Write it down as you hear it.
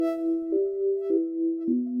We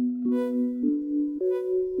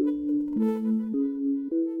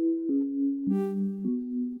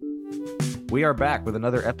are back with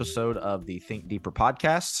another episode of the Think Deeper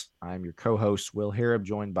podcast. I'm your co-host, Will Harrop,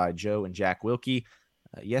 joined by Joe and Jack Wilkie.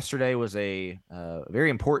 Yesterday was a very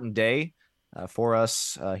important day for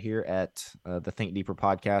us here at the Think Deeper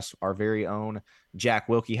podcast. Our very own Jack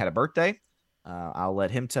Wilkie had a birthday. I'll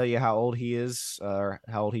let him tell you how old he is, or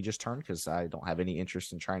how old he just turned, because I don't have any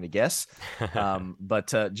interest in trying to guess.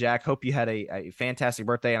 But Jack, hope you had a fantastic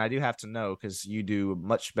birthday. And I do have to know, because you do a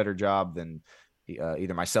much better job than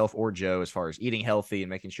either myself or Joe as far as eating healthy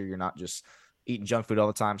and making sure you're not just eating junk food all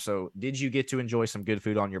the time. So did you get to enjoy some good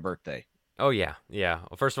food on your birthday? Oh, yeah.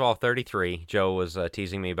 Well, first of all, 33. Joe was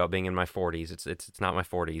teasing me about being in my 40s. It's not my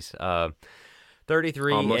 40s.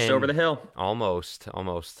 33. Almost over the hill. Almost.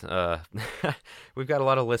 We've got a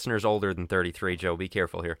lot of listeners older than 33, Joe. Be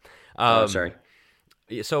careful here. Sorry.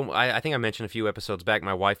 So I think I mentioned a few episodes back,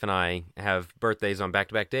 my wife and I have birthdays on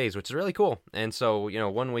back-to-back days, which is really cool. And so,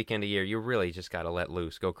 one weekend a year, you really just got to let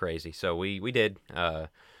loose, go crazy. So we did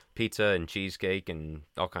pizza and cheesecake and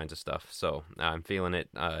all kinds of stuff. So I'm feeling it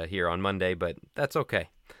here on Monday, but that's okay.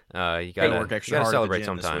 You got to celebrate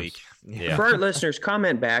sometimes. Yeah. For our listeners,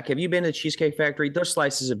 comment back. Have you been to Cheesecake Factory? Those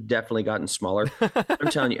slices have definitely gotten smaller. I'm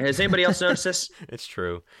telling you. Has anybody else noticed this? It's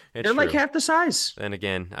true. They're like half the size. And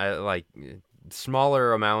again, I like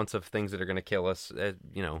smaller amounts of things that are going to kill us.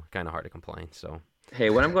 Kind of hard to complain. So hey,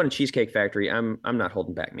 when I'm going to Cheesecake Factory, I'm not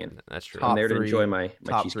holding back, man. That's true. I'm there to enjoy my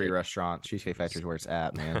top cheesecake. 3 restaurant. Cheesecake Factory is where it's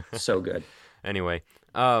at, man. So good. Anyway,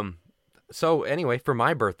 for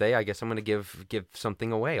my birthday, I guess I'm going to give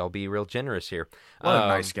something away. I'll be real generous here. What a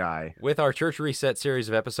nice guy. With our Church Reset series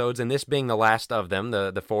of episodes, and this being the last of them,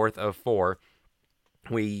 the fourth of 4,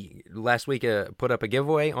 we last week put up a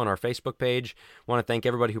giveaway on our Facebook page. Want to thank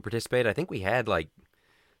everybody who participated. I think we had like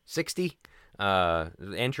 60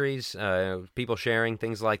 entries, people sharing,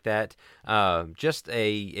 things like that. Just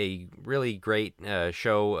a really great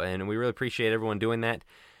show, and we really appreciate everyone doing that.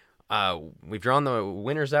 We've drawn the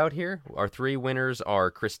winners out here. Our 3 winners are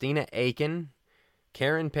Christina Aiken,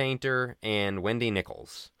 Karen Painter, and Wendy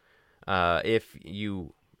Nichols. If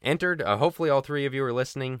you entered, hopefully all 3 of you are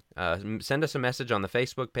listening. Send us a message on the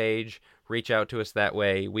Facebook page. Reach out to us that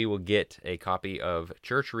way. We will get a copy of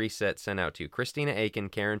Church Reset sent out to you. Christina Aiken,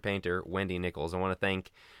 Karen Painter, Wendy Nichols. I want to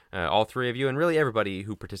thank all 3 of you and really everybody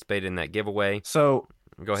who participated in that giveaway. So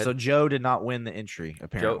go ahead. So Joe did not win the entry,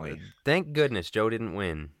 apparently. Thank goodness Joe didn't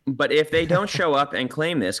win. But if they don't show up and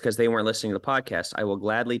claim this because they weren't listening to the podcast, I will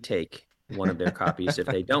gladly take one of their copies if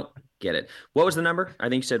they don't get it. What was the number? I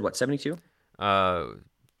think you said, 72?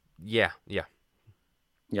 Yeah.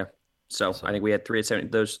 So I think we had 3 at 70.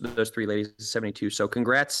 Those 3 ladies at 72. So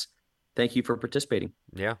congrats. Thank you for participating.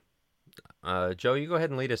 Yeah. Joe, you go ahead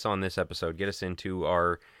and lead us on this episode. Get us into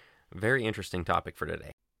our very interesting topic for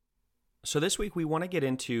today. So this week we want to get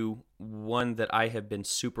into one that I have been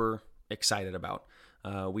super excited about.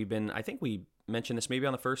 I think we mentioned this maybe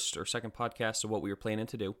on the first or second podcast of what we were planning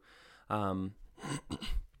to do.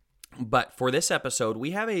 But for this episode,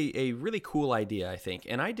 we have a really cool idea, I think.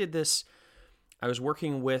 And I did this, I was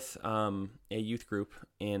working with a youth group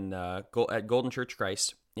at Golden Church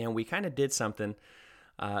Christ, and we kind of did something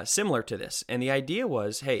similar to this. And the idea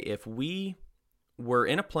was, hey, if we were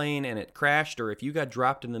in a plane and it crashed, or if you got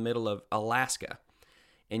dropped in the middle of Alaska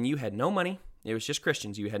and you had no money, it was just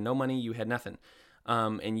Christians, you had no money, you had nothing,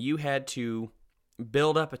 and you had to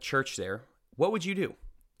build up a church there, what would you do?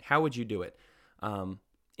 How would you do it?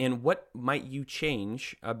 And what might you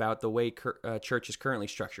change about the way church is currently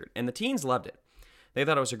structured? And the teens loved it. They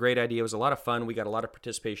thought it was a great idea. It was a lot of fun. We got a lot of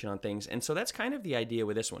participation on things. And so that's kind of the idea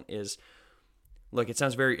with this one is, look, it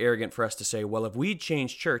sounds very arrogant for us to say, well, if we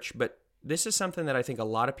change church, but this is something that I think a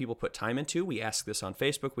lot of people put time into. We asked this on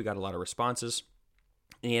Facebook. We got a lot of responses.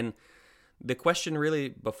 And the question really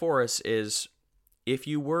before us is, if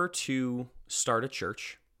you were to start a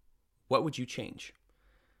church, what would you change?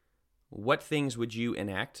 What things would you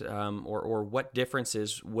enact, or what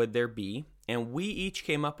differences would there be? And we each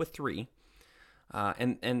came up with 3.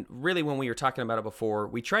 And really, when we were talking about it before,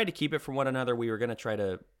 we tried to keep it from one another. We were going to try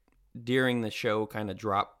to, during the show, kind of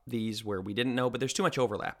drop these where we didn't know, but there's too much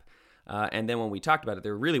overlap. And then when we talked about it,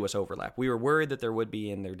 there really was overlap. We were worried that there would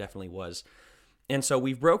be, and there definitely was. And so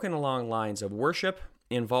we've broken along lines of worship,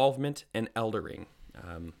 involvement, and eldering.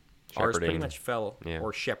 Ours pretty much fell,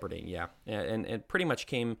 or shepherding, and it pretty much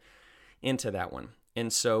came into that one.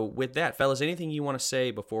 And so with that, fellas, anything you want to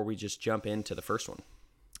say before we just jump into the first one?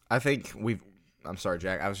 I think I'm sorry,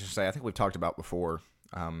 Jack. I was just saying, I think we've talked about before,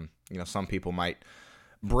 some people might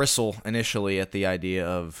bristle initially at the idea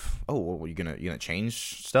of, oh, well, you're gonna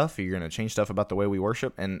change stuff. You're gonna change stuff about the way we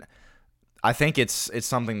worship, and I think it's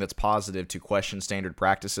something that's positive to question standard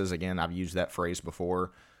practices. Again, I've used that phrase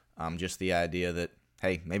before. Just the idea that,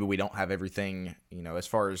 hey, maybe we don't have everything, as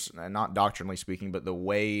far as not doctrinally speaking, but the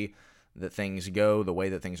way that things go, the way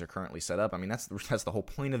that things are currently set up. I mean, that's the whole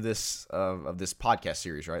point of this podcast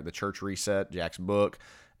series, right? The Church Reset, Jack's book.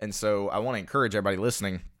 And so I want to encourage everybody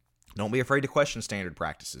listening, don't be afraid to question standard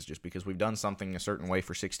practices. Just because we've done something a certain way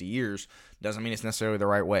for 60 years doesn't mean it's necessarily the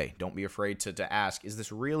right way. Don't be afraid to ask, is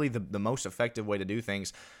this really the most effective way to do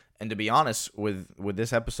things? And to be honest, with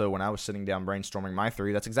this episode, when I was sitting down brainstorming my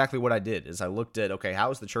theory, that's exactly what I did, is I looked at, okay,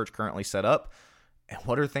 how is the church currently set up? And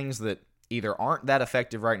what are things that either aren't that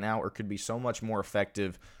effective right now or could be so much more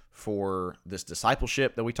effective for this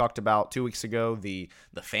discipleship that we talked about 2 weeks ago, the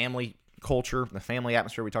family culture, the family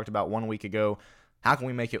atmosphere we talked about 1 week ago. How can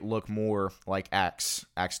we make it look more like Acts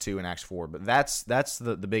 2 and Acts 4? But that's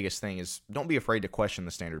the biggest thing, is don't be afraid to question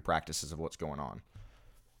the standard practices of what's going on.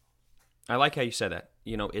 I like how you said that.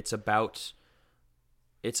 It's about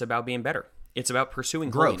being better. It's about pursuing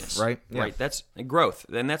growth, holiness, right? Yeah. Right. That's growth.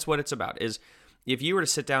 And that's what it's about. Is if you were to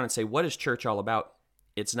sit down and say, what is church all about?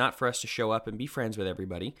 It's not for us to show up and be friends with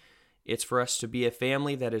everybody. It's for us to be a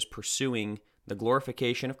family that is pursuing the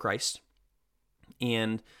glorification of Christ,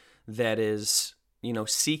 and that is,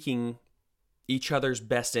 seeking each other's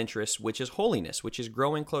best interests, which is holiness, which is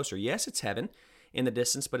growing closer. Yes, it's heaven in the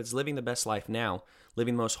distance, but it's living the best life now,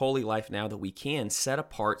 living the most holy life now that we can, set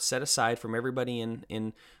apart, set aside from everybody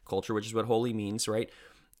in culture, which is what holy means, right?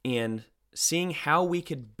 And seeing how we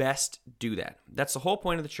could best do that. That's the whole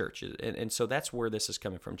point of the church. And so that's where this is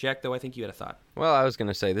coming from. Jack, though, I think you had a thought. Well, I was going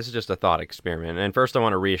to say, this is just a thought experiment. And first I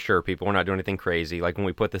want to reassure people we're not doing anything crazy. Like when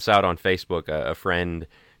we put this out on Facebook, a friend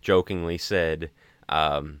jokingly said,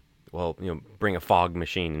 bring a fog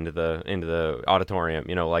machine into the auditorium,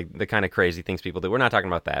 like the kind of crazy things people do. We're not talking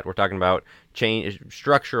about that. We're talking about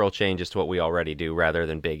structural changes to what we already do rather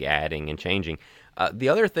than big adding and changing. The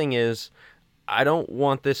other thing is, I don't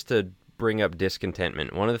want this to bring up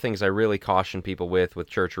discontentment. One of the things I really caution people with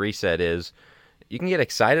Church Reset is, you can get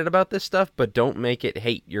excited about this stuff, but don't make it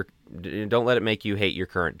don't let it make you hate your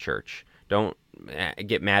current church. Don't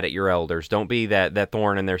get mad at your elders. Don't be that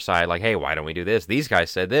thorn in their side, like, hey, why don't we do this? These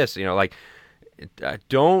guys said this,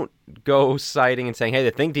 don't go citing and saying, hey,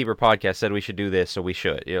 the Think Deeper podcast said we should do this, so we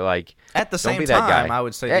should. At the same be that time, guy. I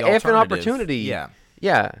would say the if an alternative, opportunity,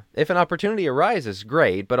 if an opportunity arises,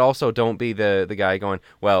 great, but also don't be the guy going,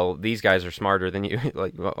 well, these guys are smarter than you.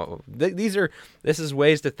 This is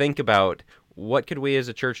ways to think about, what could we as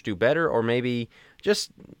a church do better, or maybe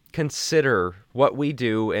just consider what we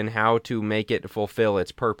do and how to make it fulfill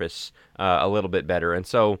its purpose a little bit better. And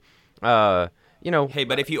so, Hey,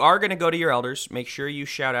 but if you are going to go to your elders, make sure you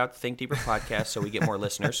shout out the Think Deeper podcast so we get more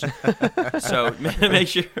listeners. So make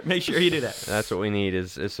sure you do that. That's what we need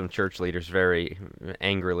is some church leaders very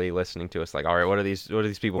angrily listening to us, like, all right, what are these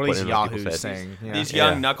people putting in yahoos people's saying? Yeah. These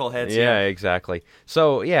young knuckleheads. Yeah, exactly.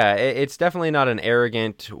 So yeah, it's definitely not an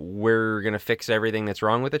arrogant, we're going to fix everything that's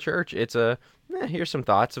wrong with the church. It's here's some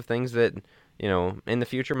thoughts of things that, in the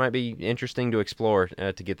future might be interesting to explore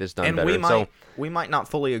to get this done better. And we might not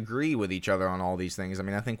fully agree with each other on all these things. I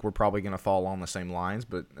mean, I think we're probably going to fall along the same lines,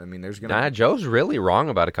 but I mean, there's going to... Joe's really wrong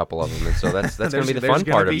about a couple of them, and so that's going to be the fun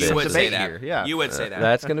part of this. You would say that. Yeah. You would say that.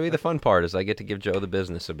 That's going to be the fun part, is I get to give Joe the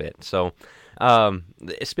business a bit. So,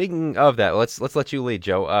 speaking of that, let's let you lead,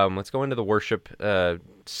 Joe. Let's go into the worship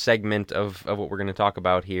segment of what we're going to talk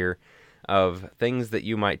about here, of things that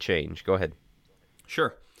you might change. Go ahead.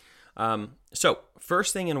 Sure. So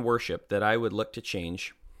first thing in worship that I would look to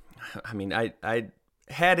change, I mean, I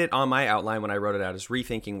had it on my outline when I wrote it out, is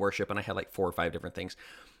rethinking worship, and I had like 4 or 5 different things.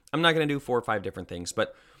 I'm not going to do 4 or 5 different things,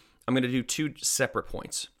 but I'm going to do 2 separate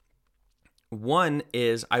points. One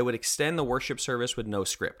is I would extend the worship service with no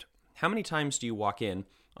script. How many times do you walk in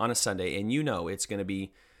on a Sunday and it's going to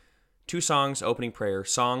be 2 songs, opening prayer,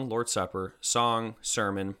 song, Lord's Supper, song,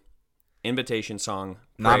 sermon, invitation song,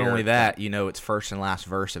 prayer. Not only that, it's first and last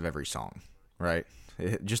verse of every song, right?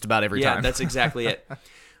 Just about every time. Yeah, that's exactly it.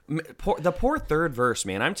 The poor third verse,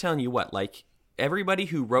 man. I'm telling you what, like, everybody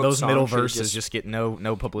who wrote those songs middle verses just get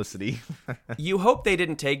no publicity. You hope they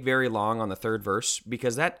didn't take very long on the third verse,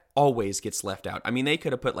 because that always gets left out. I mean, they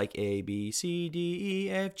could have put like A, B, C, D,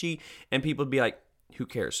 E, F, G, and people would be like, who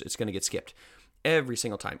cares? It's going to get skipped every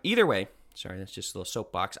single time. Either way, sorry, that's just a little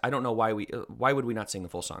soapbox. I don't know why would we not sing the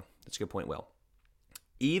full song? That's a good point, Will.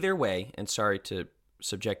 Either way, and sorry to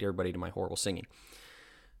subject everybody to my horrible singing,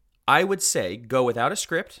 I would say go without a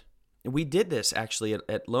script. We did this actually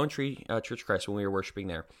at Lone Tree Church of Christ when we were worshiping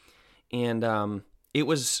there. And it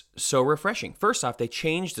was so refreshing. First off, they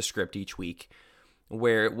changed the script each week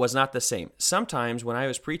where it was not the same. Sometimes when I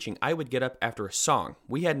was preaching, I would get up after a song.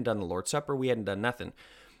 We hadn't done the Lord's Supper. We hadn't done nothing.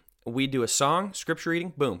 We'd do a song, scripture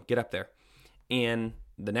reading, boom, get up there. And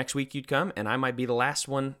the next week you'd come, and I might be the last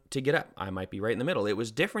one to get up. I might be right in the middle. It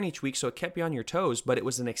was different each week, so it kept you on your toes, but it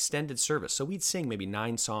was an extended service. So we'd sing maybe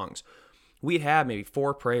 9 songs. We'd have maybe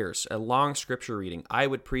 4 prayers, a long scripture reading. I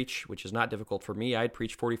would preach, which is not difficult for me. I'd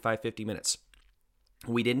preach 45, 50 minutes.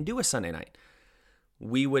 We didn't do a Sunday night.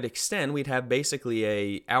 We would extend. We'd have basically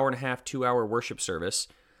a hour and a half, 2-hour worship service.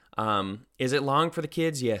 Is it long for the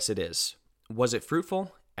kids? Yes, it is. Was it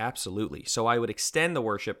fruitful? Absolutely. So I would extend the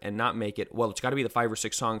worship and not make it, well, it's got to be the 5 or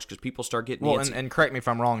 6 songs because people start getting antsy. And correct me if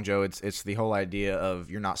I'm wrong, Joe, it's the whole idea of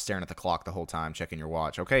you're not staring at the clock the whole time, checking your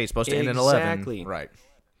watch. Okay, it's supposed to end at 11. Exactly. Right.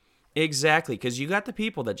 Exactly, because you got the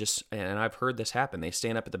people that just, and I've heard this happen, they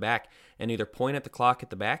stand up at the back and either point at the clock at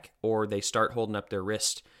the back or they start holding up their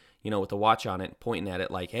wrist, with the watch on it, pointing at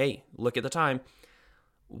it like, hey, look at the time.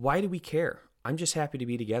 Why do we care? I'm just happy to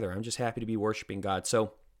be together. I'm just happy to be worshiping God.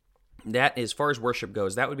 So that, as far as worship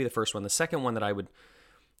goes, that would be the first one. The second one that I would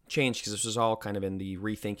change, because this was all kind of in the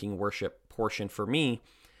rethinking worship portion for me,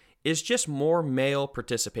 is just more male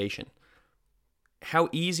participation. How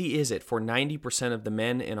easy is it for 90% of the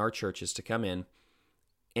men in our churches to come in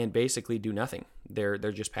and basically do nothing? They're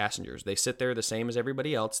just passengers. They sit there the same as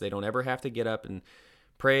everybody else. They don't ever have to get up and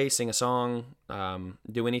pray, sing a song,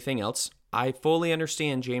 do anything else. I fully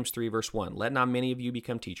understand James 3 verse 1. Let not many of you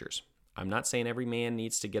become teachers. I'm not saying every man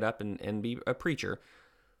needs to get up and be a preacher,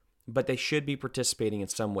 but they should be participating in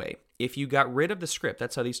some way. If you got rid of the script,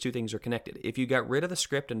 that's how these two things are connected. If you got rid of the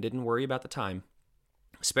script and didn't worry about the time,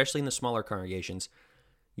 especially in the smaller congregations,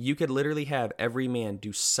 you could literally have every man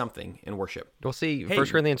do something in worship. Well, see, 1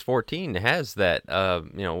 Corinthians 14 has that,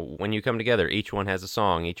 when you come together, each one has a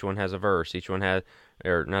song, each one has a verse, each one has,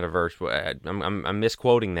 or not a verse, I'm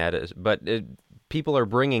misquoting that, but people are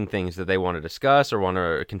bringing things that they want to discuss or want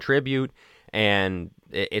to contribute, and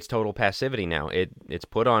it's total passivity now. It's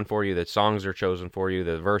put on for you, the songs are chosen for you,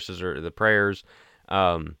 the verses are the prayers.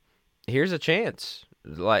 Here's a chance.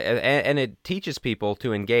 And it teaches people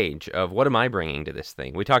to engage of what am I bringing to this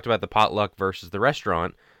thing. We talked about the potluck versus the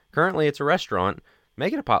restaurant. Currently, it's a restaurant.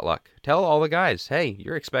 Make it a potluck. Tell all the guys, hey,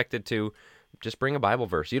 you're expected to just bring a Bible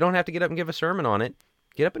verse. You don't have to get up and give a sermon on it.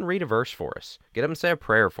 Get up and read a verse for us. Get up and say a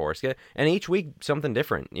prayer for us. And each week, something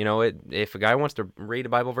different. If a guy wants to read a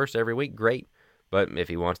Bible verse every week, great. But if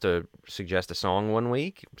he wants to suggest a song one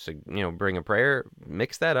week, bring a prayer,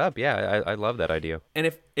 mix that up. Yeah, I love that idea.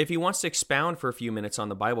 And if he wants to expound for a few minutes on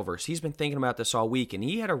the Bible verse, he's been thinking about this all week, and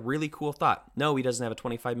he had a really cool thought. No, he doesn't have a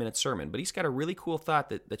 25-minute sermon, but he's got a really cool thought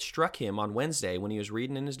that struck him on Wednesday when he was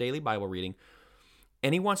reading in his daily Bible reading,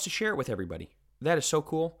 and he wants to share it with everybody. That is so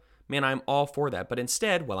cool. Man, I'm all for that. But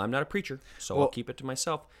instead, I'm not a preacher, so I'll keep it to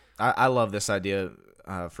myself. I love this idea.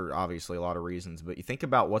 For obviously a lot of reasons, but you think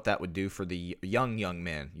about what that would do for the young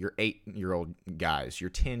men, your 8-year-old guys, your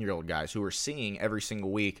 10-year-old guys who are singing every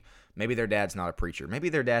single week. Maybe their dad's not a preacher. Maybe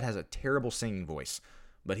their dad has a terrible singing voice,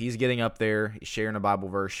 but he's getting up there, he's sharing a Bible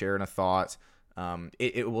verse, sharing a thought.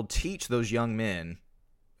 It will teach those young men,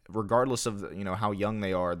 regardless of how young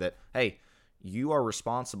they are, that, hey, you are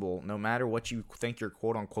responsible no matter what you think your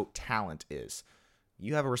quote-unquote talent is.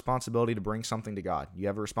 You have a responsibility to bring something to God. You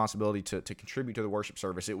have a responsibility to contribute to the worship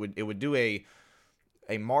service. It would do a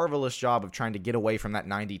marvelous job of trying to get away from that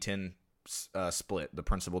 90-10 split, the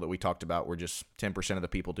principle that we talked about, where just 10% of the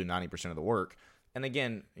people do 90% of the work. And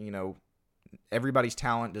again, everybody's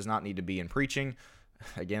talent does not need to be in preaching.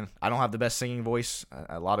 Again, I don't have the best singing voice.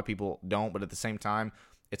 A lot of people don't, but at the same time,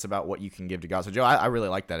 it's about what you can give to God. So, Joe, I really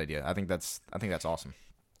like that idea. I think that's awesome.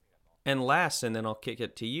 And last, and then I'll kick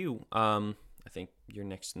it to you. I think you're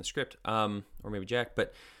next in the script, or maybe Jack.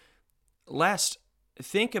 But last,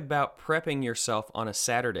 think about prepping yourself on a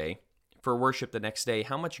Saturday for worship the next day.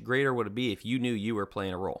 How much greater would it be if you knew you were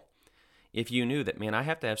playing a role? If you knew that, man, I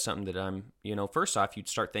have to have something that I'm, first off, you'd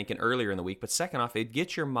start thinking earlier in the week. But second off, it'd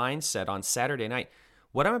get your mindset on Saturday night.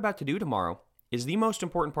 What I'm about to do tomorrow is the most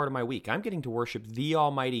important part of my week. I'm getting to worship the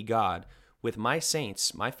Almighty God with my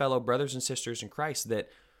saints, my fellow brothers and sisters in Christ, that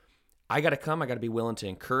I got to come. I got to be willing to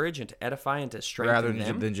encourage and to edify and to strengthen them.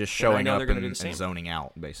 Rather than just showing up and zoning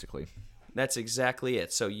out, basically. That's exactly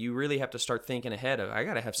it. So you really have to start thinking ahead of, I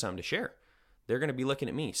got to have something to share. They're going to be looking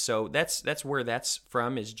at me. So that's where that's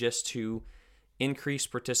from, is just to increase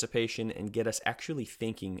participation and get us actually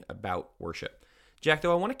thinking about worship. Jack,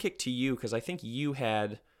 though, I want to kick to you because I think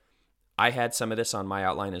I had some of this on my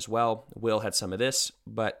outline as well. Will had some of this,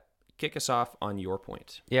 but kick us off on your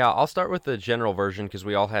point. Yeah, I'll start with the general version because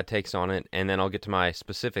we all had takes on it, and then I'll get to my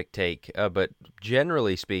specific take. But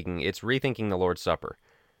generally speaking, it's rethinking the Lord's Supper.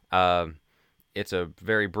 It's a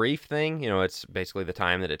very brief thing. It's basically the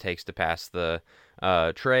time that it takes to pass the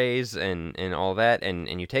trays and all that,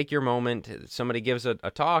 and you take your moment. Somebody gives a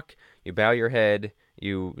talk, you bow your head,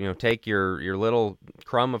 you take your little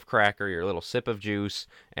crumb of cracker, your little sip of juice,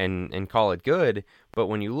 and call it good. But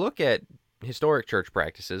when you look at historic church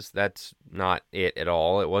practices, that's not it at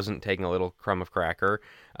all. It wasn't taking a little crumb of cracker.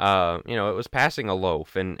 It was passing a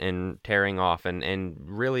loaf and tearing off and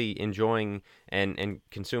really enjoying and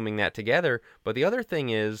consuming that together. But the other thing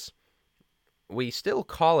is, we still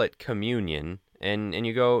call it communion. And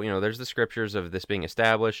you go, there's the scriptures of this being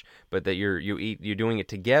established, but that you're doing it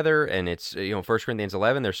together, and it's 1 Corinthians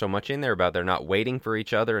 11. There's so much in there about they're not waiting for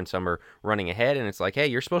each other, and some are running ahead, and it's like, hey,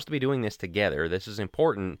 you're supposed to be doing this together. This is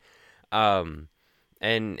important. And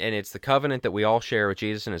it's the covenant that we all share with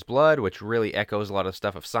Jesus and his blood, which really echoes a lot of the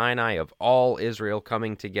stuff of Sinai, of all Israel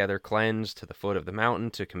coming together, cleansed to the foot of the mountain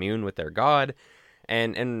to commune with their God.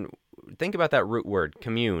 And think about that root word,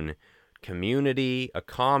 commune. Community, a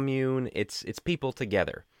commune, it's people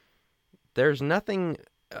together. There's nothing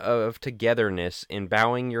of togetherness in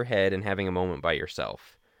bowing your head and having a moment by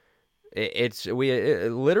yourself. We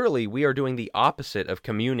are doing the opposite of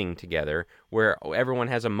communing together, where everyone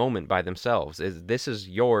has a moment by themselves. This is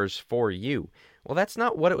yours for you. Well, that's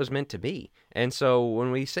not what it was meant to be. And so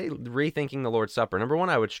when we say rethinking the Lord's Supper, number one,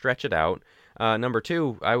 I would stretch it out. Number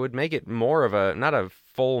two, I would make it more of not a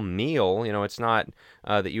full meal. It's not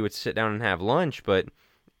that you would sit down and have lunch, but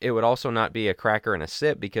it would also not be a cracker and a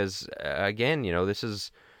sip because, again, this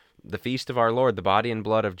is the feast of our Lord, the body and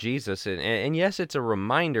blood of Jesus. And yes, it's a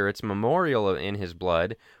reminder, it's memorial in his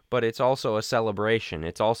blood, but it's also a celebration.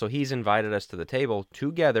 It's also, he's invited us to the table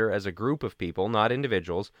together as a group of people, not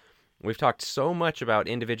individuals. We've talked so much about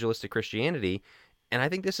individualistic Christianity, and I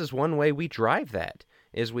think this is one way we drive that,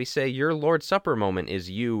 is we say your Lord's Supper moment is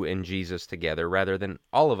you and Jesus together rather than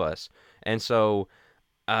all of us. And so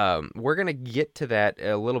we're going to get to that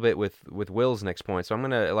a little bit with Will's next point. So I'm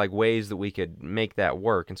going to ways that we could make that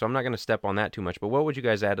work. And so I'm not going to step on that too much, but what would you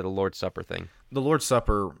guys add to the Lord's Supper thing? The Lord's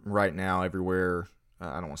Supper right now everywhere,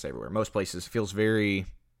 I don't want to say everywhere, most places feels very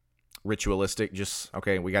ritualistic. Just,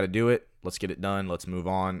 okay, we got to do it. Let's get it done. Let's move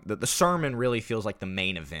on. The sermon really feels like the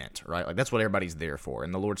main event, right? Like that's what everybody's there for.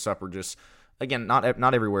 And the Lord's Supper just, again,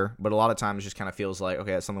 not everywhere, but a lot of times just kind of feels like,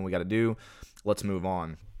 okay, that's something we got to do. Let's move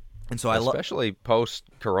on. And so especially post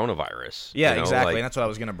coronavirus. Yeah, exactly. And that's what I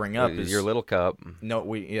was going to bring up. Is your little cup. No,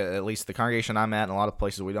 at least the congregation I'm at, and a lot of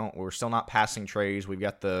places we're still not passing trays. We've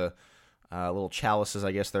got the little chalices,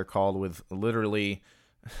 I guess they're called, with literally,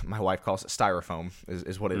 my wife calls it styrofoam,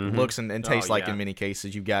 is what it looks and tastes like in many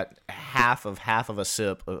cases. You've got half of a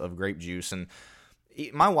sip of grape juice. And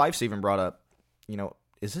my wife's even brought up,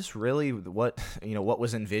 is this really what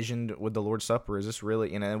was envisioned with the Lord's Supper? Is this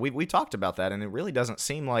really, and we talked about that, and it really doesn't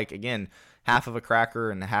seem like, again, half of a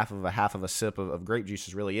cracker and half of a sip of grape juice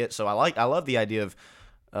is really it. So I love the idea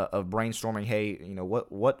of brainstorming. Hey,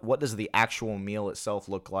 what does the actual meal itself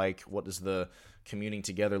look like? What does the communing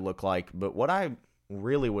together look like? But what I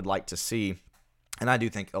really would like to see, and I do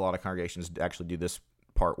think a lot of congregations actually do this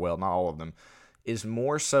part well, not all of them, is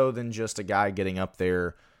more so than just a guy getting up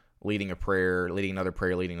there, leading a prayer, leading another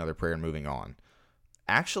prayer, and moving on.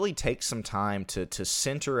 Actually take some time to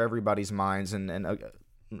center everybody's minds, and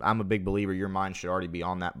I'm a big believer your mind should already be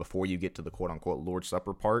on that before you get to the quote-unquote Lord's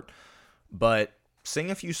Supper part. But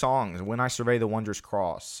sing a few songs. When I Survey the Wondrous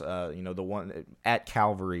Cross, the one at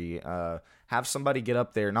Calvary. Have somebody get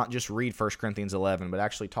up there, not just read 1 Corinthians 11, but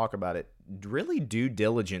actually talk about it. Really do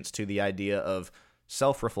diligence to the idea of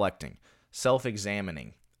self-reflecting,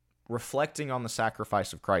 self-examining, reflecting on the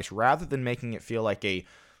sacrifice of Christ, rather than making it feel like a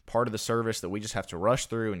part of the service that we just have to rush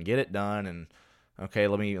through and get it done. And okay,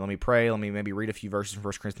 let me pray, let me maybe read a few verses from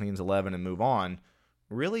 1 Corinthians 11 and move on.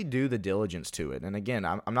 Really do the diligence to it. And again,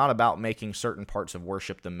 I'm not about making certain parts of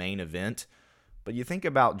worship the main event, but you think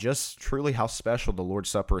about just truly how special the Lord's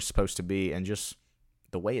Supper is supposed to be, and just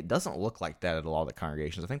the way it doesn't look like that at a lot of the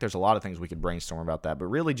congregations. I think there's a lot of things we could brainstorm about that, but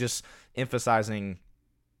really just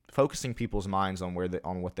focusing people's minds on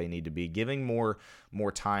on what they need to be, giving more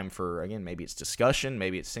time for, again, maybe it's discussion,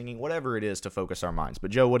 maybe it's singing, whatever it is to focus our minds. But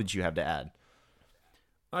Joe, what did you have to add?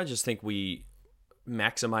 I just think we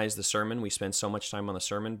maximize the sermon. We spend so much time on the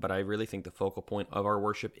sermon, but I really think the focal point of our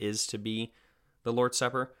worship is to be the Lord's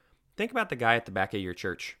Supper. Think about the guy at the back of your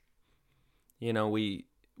church. We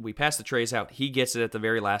we pass the trays out. He gets it at the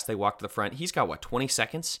very last. They walk to the front. He's got, 20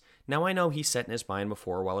 seconds? Now, I know he's set in his mind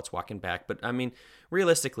before while it's walking back, but, I mean,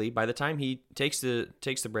 realistically, by the time he takes the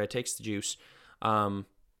bread, takes the juice,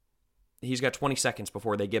 he's got 20 seconds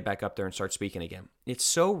before they get back up there and start speaking again. It's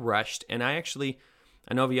so rushed, and I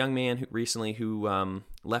know of a young man who recently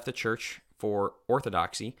left the church for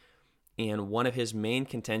orthodoxy, and one of his main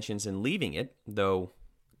contentions in leaving it, though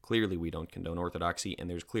clearly we don't condone orthodoxy and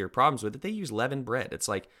there's clear problems with it, they use leavened bread. It's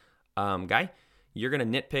like, guy, you're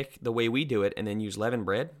going to nitpick the way we do it and then use leavened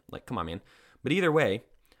bread? Like, come on, man. But either way,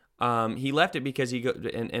 he left it because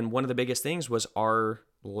and one of the biggest things was our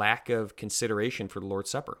lack of consideration for the Lord's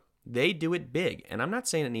Supper. They do it big, and I'm not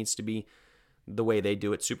saying it needs to be the way they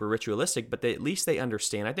do it, super ritualistic, but at least they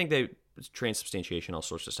understand. I think transubstantiation, all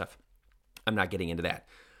sorts of stuff. I'm not getting into that.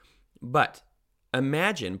 But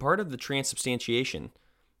imagine part of the transubstantiation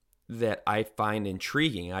that I find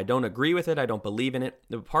intriguing. I don't agree with it. I don't believe in it.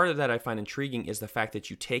 The part of that I find intriguing is the fact that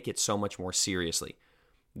you take it so much more seriously.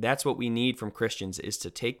 That's what we need from Christians, is to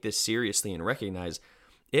take this seriously and recognize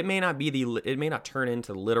it may not turn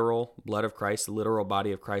into the literal blood of Christ, the literal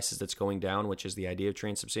body of Christ that's going down, which is the idea of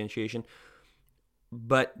transubstantiation.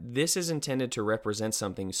 But this is intended to represent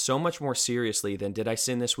something so much more seriously than, did I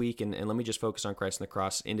sin this week? And let me just focus on Christ and the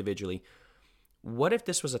cross individually. What if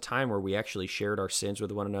this was a time where we actually shared our sins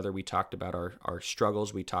with one another? We talked about our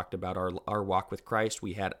struggles. We talked about our walk with Christ.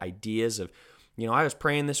 We had ideas of, I was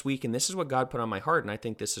praying this week and this is what God put on my heart. And I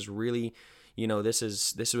think this is really, this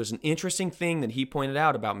was an interesting thing that he pointed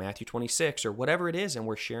out about Matthew 26 or whatever it is. And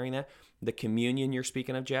we're sharing that. The communion you're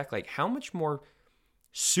speaking of, Jack, like how much more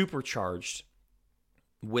supercharged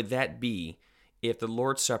would that be if the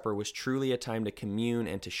Lord's Supper was truly a time to commune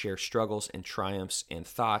and to share struggles and triumphs and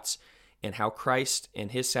thoughts, and how Christ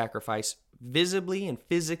and his sacrifice visibly and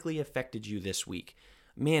physically affected you this week?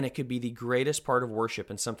 Man, it could be the greatest part of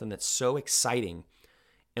worship and something that's so exciting,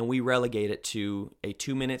 and we relegate it to a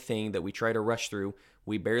 2-minute thing that we try to rush through.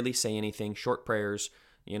 We barely say anything, short prayers,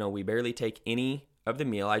 we barely take any of the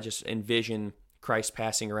meal. I just envision Christ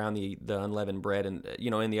passing around the unleavened bread and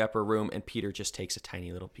in the upper room, and Peter just takes a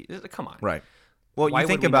tiny little piece. Come on. Right. Well, you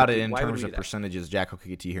think about it in terms of percentages. Jack will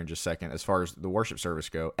get to you here in just a second. As far as the worship service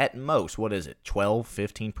go, at most, what is it, 12,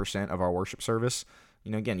 15% of our worship service?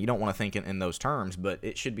 Again, you don't want to think in those terms, but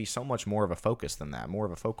it should be so much more of a focus than that, more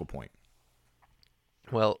of a focal point.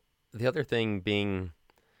 Well, the other thing being,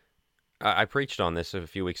 I preached on this a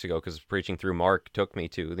few weeks ago because preaching through Mark took me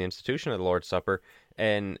to the institution of the Lord's Supper,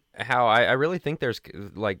 and how I really think there's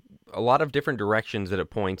like a lot of different directions that it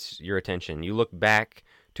points your attention. You look back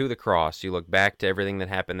to the cross, you look back to everything that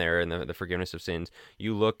happened there and the forgiveness of sins.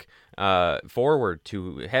 You look forward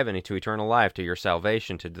to heaven, to eternal life, to your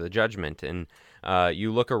salvation, to the judgment, and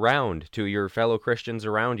you look around to your fellow Christians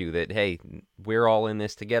around you that, hey, we're all in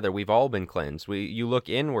this together. We've all been cleansed. You look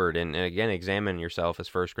inward and again, examine yourself, as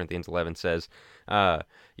 1 Corinthians 11 says.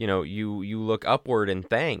 You look upward in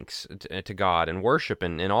thanks to God and worship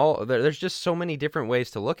and all. There's just so many different ways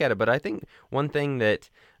to look at it. But I think one thing that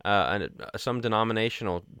some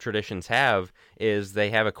denominational traditions have is they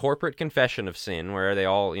have a corporate confession of sin where they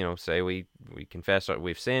all, say we confess that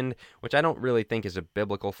we've sinned, which I don't really think is a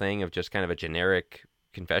biblical thing, of just kind of a generic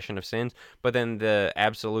confession of sins. But then the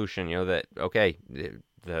absolution, that, okay,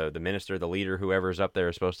 the minister, the leader, whoever's up there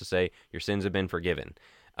is supposed to say your sins have been forgiven.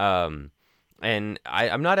 And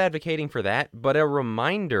I'm not advocating for that, but a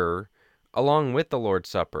reminder along with the Lord's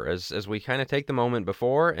Supper, as we kind of take the moment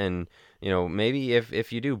before, and maybe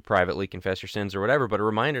if you do privately confess your sins or whatever, but a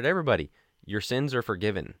reminder to everybody, your sins are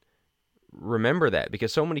forgiven. Remember that,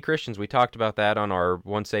 because so many Christians, we talked about that on our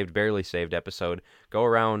Once Saved, Barely Saved episode, go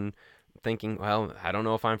around thinking, well, I don't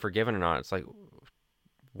know if I'm forgiven or not. It's like,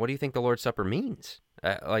 what do you think the Lord's Supper means?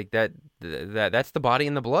 Like that's the body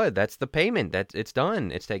and the blood. That's the payment. It's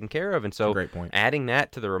done. It's taken care of. And so great point. Adding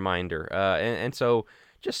that to the reminder. And so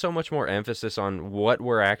just so much more emphasis on what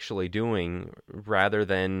we're actually doing rather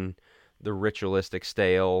than the ritualistic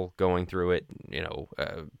stale going through it,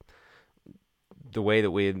 the way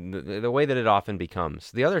that it often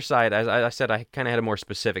becomes. The other side, as I said, I kind of had a more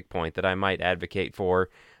specific point that I might advocate for,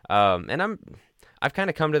 and I've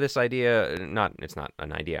kind of come to this idea. It's not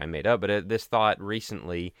an idea I made up, but this thought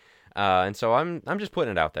recently, and so I'm just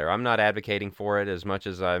putting it out there. I'm not advocating for it as much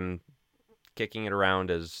as I'm kicking it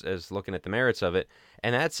around as looking at the merits of it,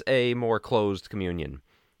 and that's a more closed communion.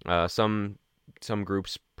 Some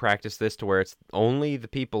groups practice this to where it's only the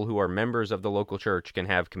people who are members of the local church can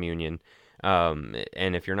have communion. And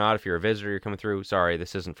if you're a visitor, you're coming through, sorry,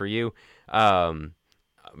 this isn't for you.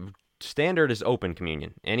 Standard is open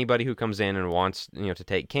communion. Anybody who comes in and wants, to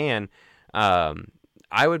take can.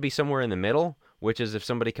 I would be somewhere in the middle which is if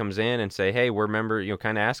somebody comes in and say, hey, we're members,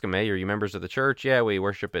 kind of ask them, hey, are you members of the church? Yeah, we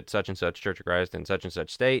worship at such and such Church of Christ in such and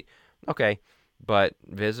such state. Okay, but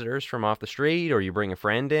visitors from off the street, or you bring a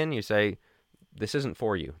friend in, you say, this isn't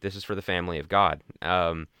for you. This is for the family of God.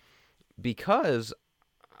 Because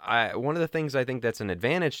one of the things I think that's an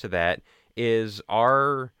advantage to that is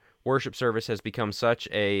our worship service has become such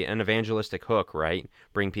an evangelistic hook, right?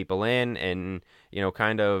 Bring people in and,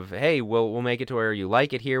 kind of, hey, we'll make it to where you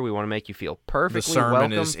like it here. We want to make you feel perfectly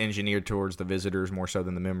welcome. The sermon is engineered towards the visitors more so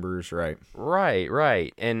than the members, right?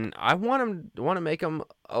 Right. And I want to make them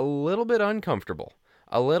a little bit uncomfortable.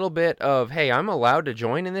 A little bit of, hey, I'm allowed to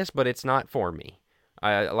join in this, but it's not for me.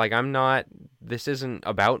 This isn't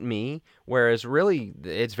about me, whereas really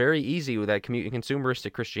it's very easy with that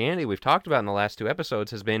consumeristic Christianity we've talked about in the last 2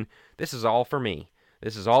 episodes has been, this is all for me.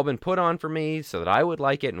 This has all been put on for me so that I would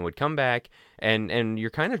like it and would come back, and you're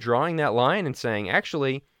kind of drawing that line and saying,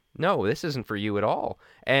 actually, no, this isn't for you at all.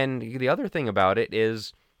 And the other thing about it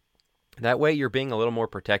is that way you're being a little more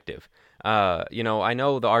protective. I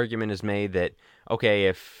know the argument is made that, okay,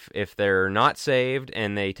 if they're not saved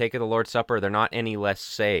and they take the Lord's Supper, they're not any less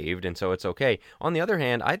saved, and so it's okay. On the other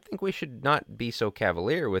hand, I think we should not be so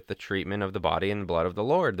cavalier with the treatment of the body and blood of the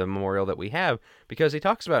Lord, the memorial that we have, because he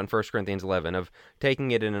talks about in 1 Corinthians 11 of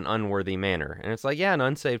taking it in an unworthy manner. And it's like, yeah, an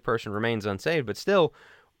unsaved person remains unsaved, but still,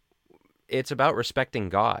 it's about respecting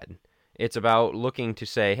God. It's about looking to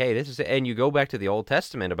say, hey, this is it. And you go back to the Old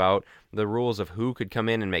Testament about the rules of who could come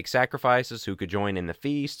in and make sacrifices, who could join in the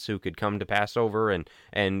feasts, who could come to Passover,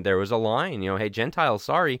 and there was a line, hey, Gentiles,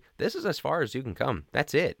 sorry, this is as far as you can come.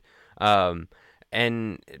 That's it.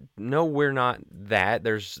 And no, we're not that.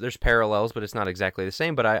 There's parallels, but it's not exactly the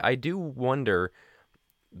same. But I do wonder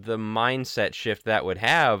the mindset shift that would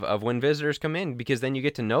have of when visitors come in, because then you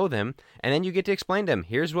get to know them and then you get to explain to them,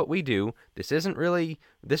 here's what we do.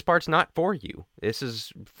 This part's not for you. This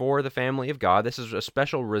is for the family of God. This is a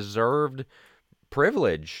special reserved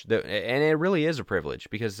privilege and it really is a privilege,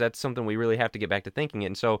 because that's something we really have to get back to thinking it.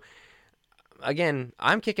 And so again,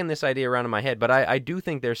 I'm kicking this idea around in my head, but I do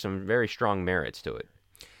think there's some very strong merits to it.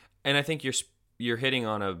 And I think you're hitting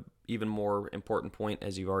on a even more important point,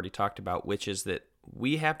 as you've already talked about, which is that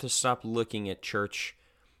we have to stop looking at church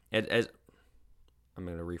as I'm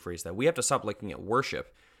going to rephrase that. We have to stop looking at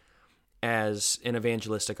worship as an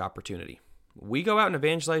evangelistic opportunity. We go out and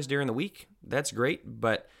evangelize during the week. That's great.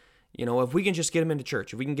 But, if we can just get them into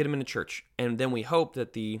church, and then we hope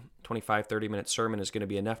that the 25, 30-minute sermon is going to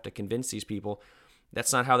be enough to convince these people,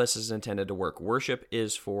 that's not how this is intended to work. Worship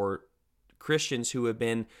is for Christians who have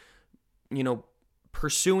been,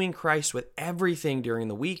 pursuing Christ with everything during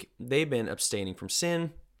the week. They've been abstaining from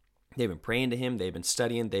sin. They've been praying to him. They've been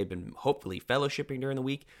studying. They've been hopefully fellowshipping during the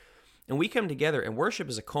week. And we come together, and worship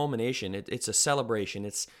is a culmination. It's a celebration.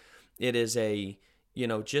 It is a,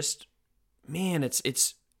 it's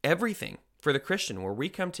everything for the Christian, where we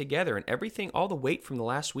come together and everything, all the weight from the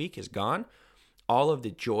last week is gone. All of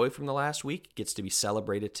the joy from the last week gets to be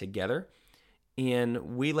celebrated together.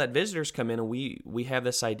 And we let visitors come in, and we have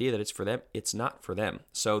this idea that it's for them. It's not for them.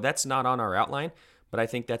 So that's not on our outline, but I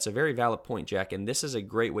think that's a very valid point, Jack. And this is a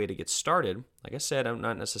great way to get started. Like I said, I'm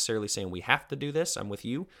not necessarily saying we have to do this. I'm with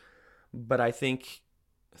you. But I think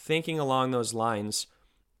thinking along those lines,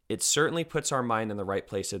 it certainly puts our mind in the right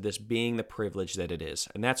place of this being the privilege that it is.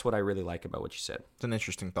 And that's what I really like about what you said. It's an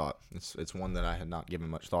interesting thought. It's one that I had not given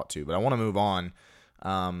much thought to, but I want to move on.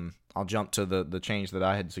 I'll jump to the change that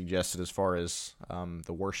I had suggested as far as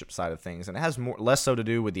the worship side of things, and it has less so to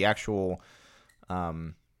do with the actual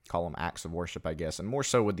call them acts of worship, I guess, and more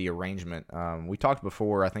so with the arrangement. We talked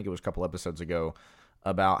before, I think it was a couple episodes ago,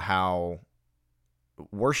 about how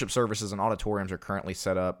worship services and auditoriums are currently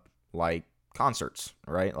set up like concerts,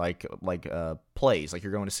 right? Like plays, like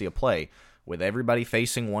you're going to see a play with everybody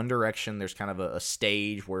facing one direction. There's kind of a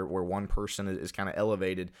stage where one person is kind of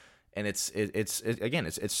elevated. And it's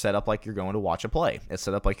set up like you're going to watch a play. It's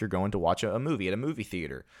set up like you're going to watch a movie at a movie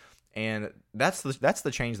theater. And that's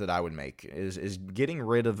the change that I would make is getting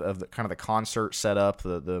rid of the kind of the concert setup,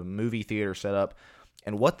 the movie theater setup,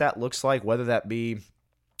 and what that looks like, whether that be,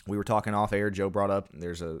 we were talking off air, Joe brought up,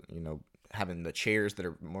 there's having the chairs that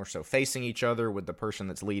are more so facing each other with the person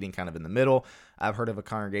that's leading kind of in the middle. I've heard of a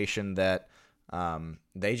congregation that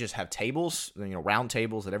they just have tables, round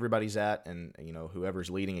tables that everybody's at, and whoever's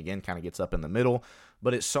leading again kind of gets up in the middle.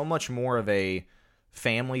 But it's so much more of a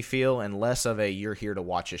family feel and less of a you're here to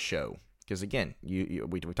watch a show. Because again,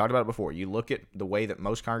 we talked about it before. You look at the way that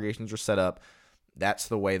most congregations are set up. That's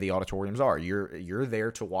the way the auditoriums are. You're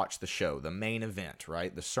there to watch the show, the main event,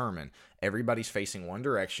 right? The sermon. Everybody's facing one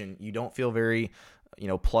direction. You don't feel very,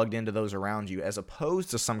 plugged into those around you, as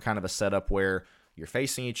opposed to some kind of a setup where you're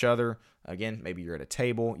facing each other. Again, maybe you're at a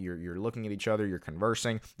table, you're looking at each other, you're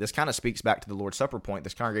conversing. This kind of speaks back to the Lord's Supper point.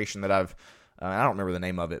 This congregation that I don't remember the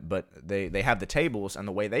name of it, but they have the tables, and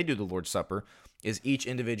the way they do the Lord's Supper is each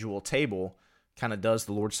individual table kind of does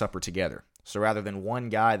the Lord's Supper together. So rather than one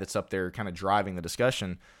guy that's up there kind of driving the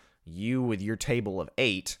discussion, you with your table of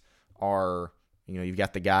 8 are, you've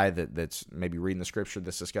got the guy that's maybe reading the scripture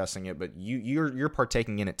that's discussing it, but you're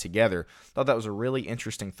partaking in it together. Thought that was a really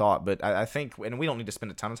interesting thought, but I think, and we don't need to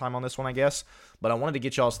spend a ton of time on this one, I guess, but I wanted to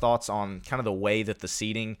get y'all's thoughts on kind of the way that the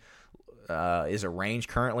seating is arranged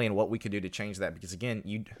currently and what we could do to change that, because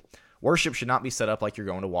again, worship should not be set up like you're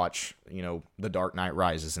going to watch, The Dark Knight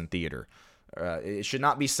Rises in theater. It should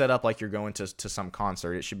not be set up like you're going to some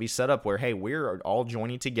concert. It should be set up where, hey, we're all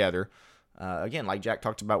joining together. Again, like Jack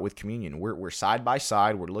talked about with communion, we're side by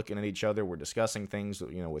side. We're looking at each other. We're discussing things,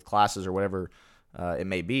 with classes or whatever it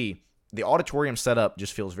may be. The auditorium setup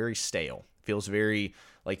just feels very stale. Feels very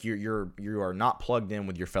like you are not plugged in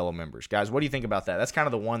with your fellow members. Guys, what do you think about that? That's kind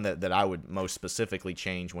of the one that I would most specifically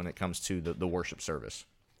change when it comes to the worship service.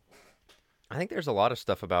 I think there's a lot of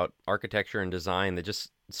stuff about architecture and design that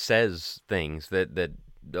just says things that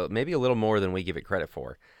maybe a little more than we give it credit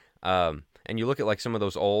for. And you look at like some of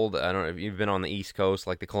those old, I don't know if you've been on the East Coast,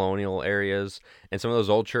 like the colonial areas, and some of those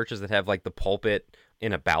old churches that have like the pulpit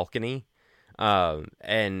in a balcony.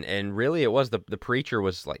 And really it was the preacher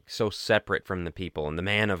was like so separate from the people and the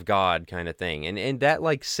man of God kind of thing. And that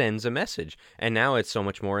like sends a message. And now it's so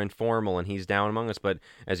much more informal and he's down among us. But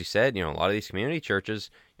as you said, a lot of these community churches,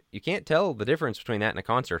 you can't tell the difference between that and a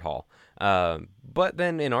concert hall. But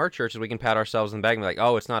then in our churches, we can pat ourselves in the back and be like,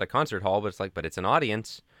 oh, it's not a concert hall, but it's an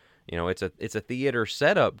audience. It's a theater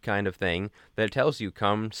setup kind of thing that tells you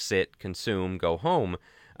come, sit, consume, go home.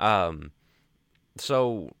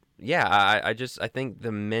 So yeah, I think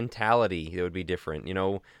the mentality would be different.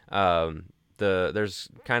 There's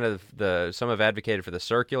kind of some have advocated for the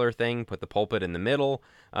circular thing, put the pulpit in the middle,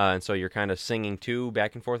 and so you're kind of singing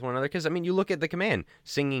back and forth one another. Because you look at the command,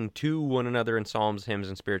 singing to one another in psalms, hymns,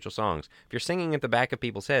 and spiritual songs. If you're singing at the back of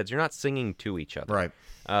people's heads, you're not singing to each other.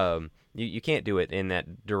 Right. You can't do it in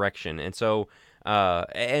that direction, and so.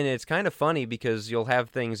 And it's kind of funny because you'll have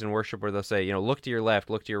things in worship where they'll say, look to your left,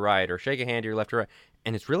 look to your right, or shake a hand to your left or right,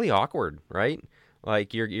 and it's really awkward, right?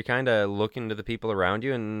 Like you're kind of looking to the people around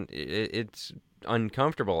you, and it's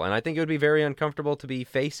uncomfortable. And I think it would be very uncomfortable to be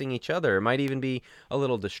facing each other. It might even be a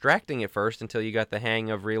little distracting at first until you got the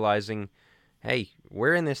hang of realizing, hey,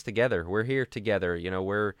 we're in this together. We're here together.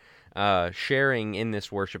 We're sharing in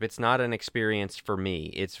this worship. It's not an experience for me.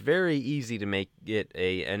 It's very easy to make it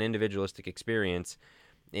an individualistic experience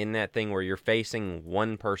in that thing where you're facing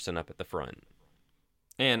one person up at the front.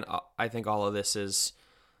 And I think all of this is,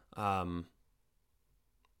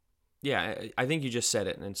 yeah, I think you just said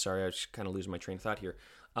it. And sorry, I was kind of losing my train of thought here.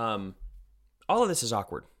 All of this is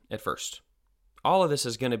awkward at first. All of this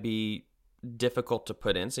is going to be difficult to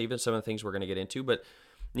put in. So even some of the things we're going to get into, but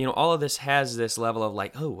all of this has this level of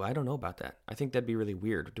like, oh, I don't know about that. I think that'd be really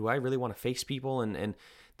weird. Do I really want to face people and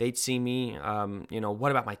they'd see me?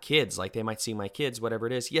 What about my kids? Like they might see my kids, whatever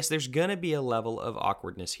it is. Yes, there's going to be a level of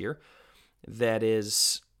awkwardness here that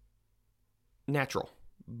is natural,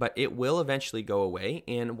 but it will eventually go away.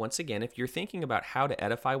 And once again, if you're thinking about how to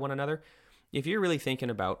edify one another, if you're really thinking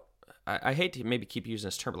about, I hate to maybe keep using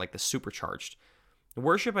this term, but like the supercharged,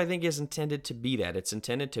 worship, I think, is intended to be that. It's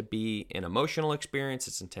intended to be an emotional experience.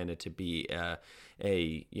 It's intended to be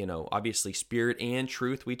obviously spirit and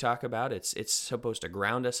truth we talk about. It's supposed to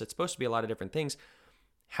ground us. It's supposed to be a lot of different things.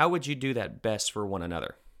 How would you do that best for one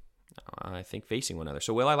another? I think facing one another.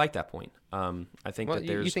 So, Will, I like that point. I think that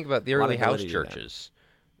there's... You think about the early house churches.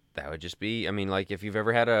 That would just be, like if you've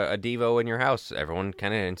ever had a Devo in your house, everyone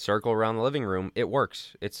kind of in circle around the living room, it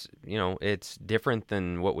works. It's, it's different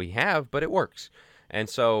than what we have, but it works. And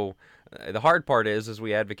so the hard part is, as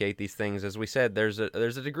we advocate these things, as we said, there's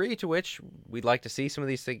a degree to which we'd like to see some of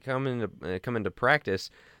these things come into practice.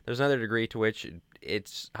 There's another degree to which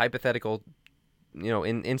it's hypothetical,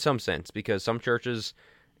 in some sense, because some churches,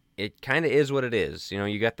 it kind of is what it is.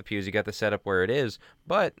 You got the pews, you got the setup where it is.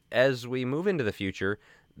 But as we move into the future,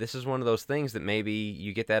 this is one of those things that maybe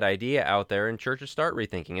you get that idea out there and churches start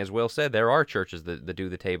rethinking. As Will said, there are churches that do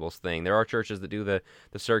the tables thing. There are churches that do the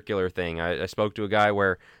circular thing. I spoke to a guy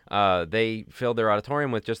where they filled their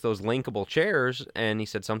auditorium with just those linkable chairs, and he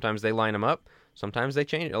said sometimes they line them up, sometimes they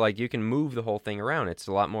change it. Like you can move the whole thing around. It's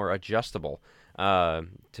a lot more adjustable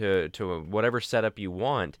to whatever setup you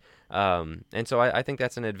want. And so I think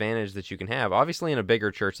that's an advantage that you can have. Obviously, in a bigger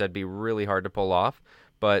church, that'd be really hard to pull off,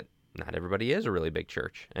 but not everybody is a really big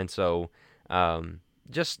church. And so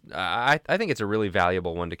I think it's a really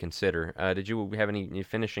valuable one to consider. Did you have any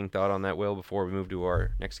finishing thought on that, Will, before we move to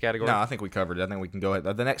our next category? No, I think we covered it. I think we can go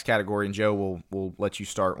ahead. The next category, and Joe will let you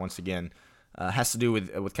start once again, has to do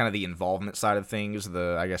with kind of the involvement side of things,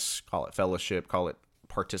 I guess, call it fellowship, call it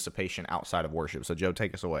participation outside of worship. So, Joe,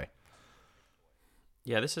 take us away.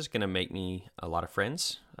 Yeah, this is going to make me a lot of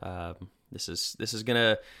friends. This is going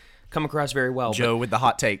to come across very well. Joe with the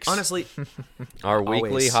hot takes. Honestly, our weekly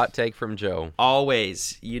always. hot take from Joe.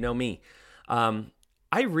 Always, you know me.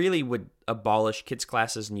 I really would abolish kids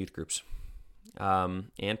classes and youth groups,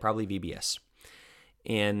 and probably VBS.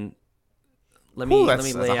 And let me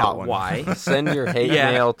lay out why. Send your hate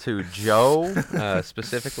mail to Joe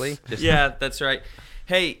specifically. Yeah, that's right.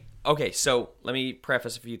 Hey, okay, so let me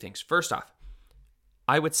preface a few things. First off,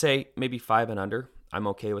 I would say maybe 5 and under. I'm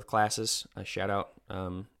okay with classes. Shout out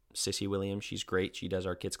Sissy Williams. She's great. She does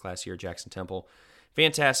our kids class here at Jackson Temple.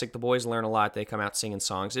 Fantastic. The boys learn a lot. They come out singing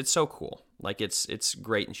songs. It's so cool. Like it's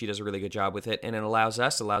great, and she does a really good job with it. And it allows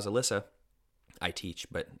Alyssa. I teach,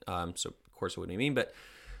 but so of course it wouldn't be me, but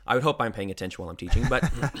I would hope I'm paying attention while I'm teaching.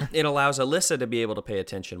 But it allows Alyssa to be able to pay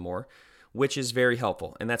attention more, which is very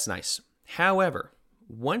helpful, and that's nice. However,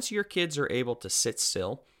 once your kids are able to sit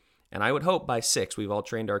still, and I would hope by 6, we've all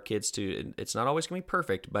trained our kids to, it's not always going to be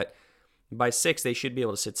perfect, but by 6, they should be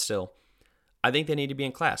able to sit still. I think they need to be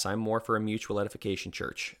in class. I'm more for a mutual edification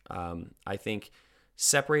church. I think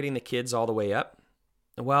separating the kids all the way up,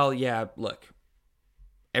 well, yeah, look,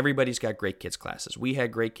 everybody's got great kids classes. We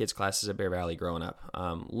had great kids classes at Bear Valley growing up.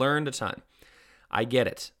 Learned a ton. I get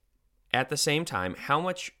it. At the same time, how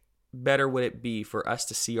much better would it be for us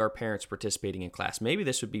to see our parents participating in class? Maybe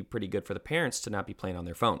this would be pretty good for the parents to not be playing on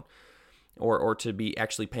their phone or to be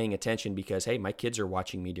actually paying attention because, hey, my kids are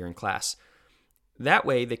watching me during class. That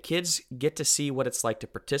way, the kids get to see what it's like to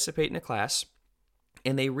participate in a class,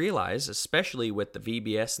 and they realize, especially with the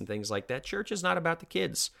VBS and things like that, church is not about the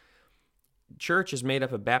kids. Church is made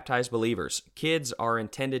up of baptized believers. Kids are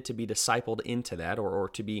intended to be discipled into that or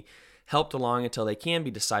to be helped along until they can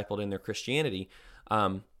be discipled in their Christianity.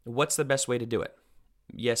 What's the best way to do it?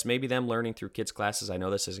 Yes, maybe them learning through kids' classes. I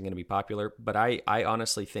know this isn't going to be popular, but I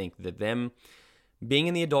honestly think that them being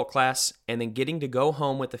in the adult class and then getting to go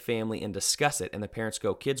home with the family and discuss it, and the parents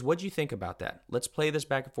go, kids, what'd you think about that? Let's play this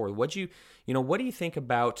back and forth. What do you think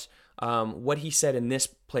about what he said in this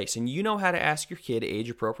place? And you know how to ask your kid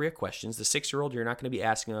age-appropriate questions. The 6-year-old, you're not going to be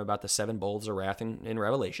asking them about the 7 bowls of wrath in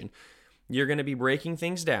Revelation. You're going to be breaking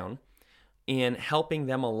things down and helping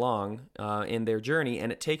them along in their journey,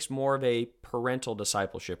 and it takes more of a parental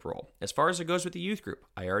discipleship role. As far as it goes with the youth group,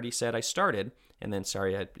 I already said I started, and then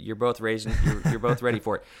you're both you're both ready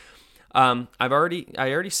for it. I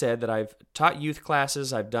already said that I've taught youth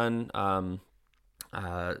classes, I've done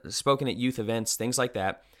spoken at youth events, things like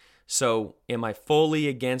that. So, am I fully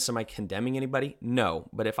against? Am I condemning anybody? No,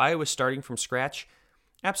 but if I was starting from scratch,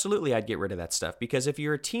 absolutely, I'd get rid of that stuff. Because if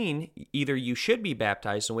you're a teen, either you should be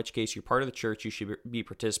baptized, in which case you're part of the church, you should be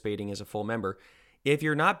participating as a full member. If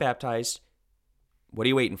you're not baptized, what are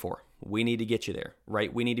you waiting for? We need to get you there,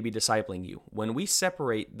 right? We need to be discipling you. When we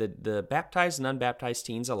separate the baptized and unbaptized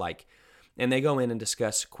teens alike, and they go in and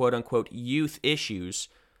discuss quote-unquote youth issues,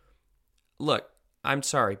 look, I'm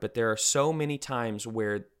sorry, but there are so many times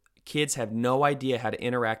where kids have no idea how to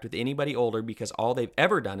interact with anybody older because all they've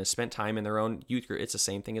ever done is spent time in their own youth group. It's the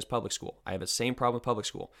same thing as public school. I have the same problem with public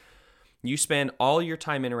school. You spend all your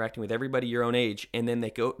time interacting with everybody your own age, and then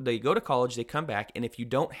they go to college, they come back, and if you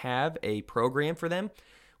don't have a program for them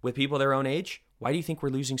with people their own age, why do you think we're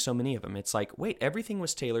losing so many of them? It's like, wait, everything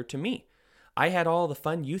was tailored to me. I had all the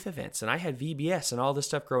fun youth events, and I had VBS and all this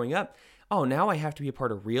stuff growing up. Oh, now I have to be a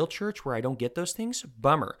part of real church where I don't get those things?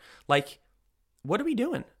 Bummer. Like, what are we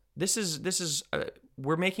doing? This is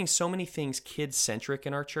we're making so many things kid-centric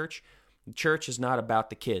in our church. Church is not about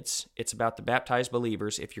the kids. It's about the baptized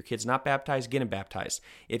believers. If your kid's not baptized, get him baptized.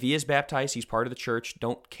 If he is baptized, he's part of the church.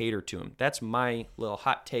 Don't cater to him. That's my little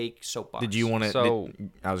hot take soapbox. Did you want to?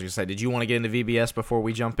 I was going to say, did you want to get into VBS before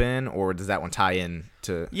we jump in, or does that one tie in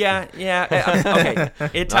to? Yeah. Okay,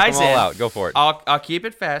 it ties Knock them all in. out. Go for it. I'll keep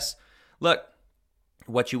it fast. Look,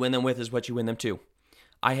 what you win them with is what you win them to.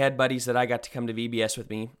 I had buddies that I got to come to VBS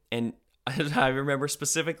with me, and I remember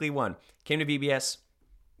specifically one came to VBS.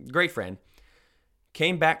 Great friend,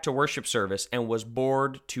 came back to worship service and was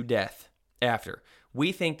bored to death after.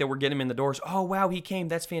 We think that we're getting him in the doors. Oh, wow, he came.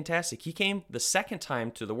 That's fantastic. He came the second time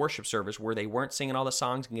to the worship service where they weren't singing all the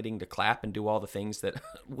songs and getting to clap and do all the things that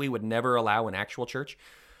we would never allow in actual church.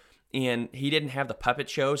 and he didn't have the puppet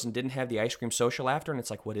shows and didn't have the ice cream social after. And it's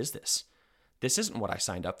like, what is this? This isn't what I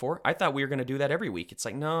signed up for. I thought we were going to do that every week. It's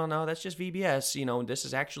like, no, that's just VBS. This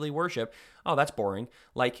is actually worship. Oh, that's boring.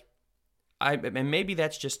 Like, and maybe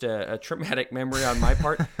that's just a traumatic memory on my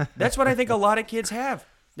part. That's what I think a lot of kids have.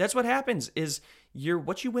 That's what happens is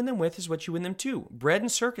what you win them with is what you win them to. Bread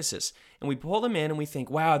and circuses. And we pull them in and we think,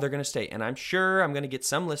 wow, they're going to stay. And I'm sure I'm going to get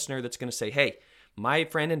some listener that's going to say, hey, my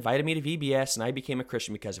friend invited me to VBS and I became a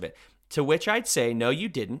Christian because of it. To which I'd say, no, you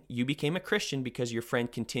didn't. You became a Christian because your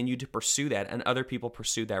friend continued to pursue that and other people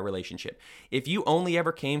pursued that relationship. If you only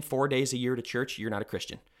ever came 4 days a year to church, you're not a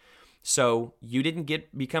Christian. So you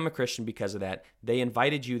didn't become a Christian because of that. They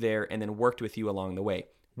invited you there and then worked with you along the way.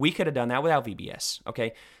 We could have done that without VBS,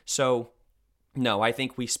 okay? So, no, I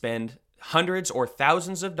think we spend hundreds or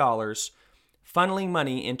thousands of dollars funneling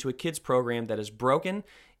money into a kids program that is broken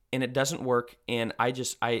and it doesn't work. And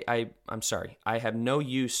I'm sorry, I have no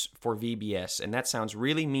use for VBS. And that sounds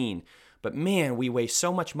really mean, but man, we waste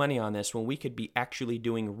so much money on this when we could be actually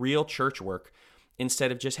doing real church work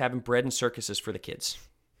instead of just having bread and circuses for the kids.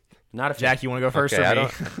 Not a fan. Jack, you want to go first? Okay,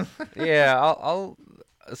 or me? Yeah, I'll.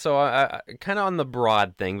 So I kind of on the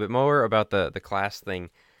broad thing, but more about the class thing.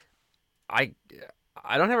 I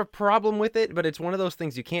don't have a problem with it, but it's one of those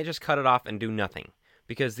things you can't just cut it off and do nothing,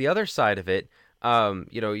 because the other side of it,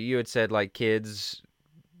 you had said like kids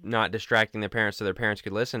not distracting their parents so their parents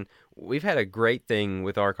could listen. We've had a great thing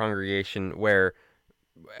with our congregation where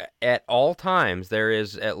at all times there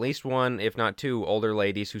is at least one, if not two, older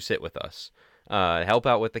ladies who sit with us. Help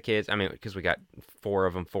out with the kids. I mean, because we got 4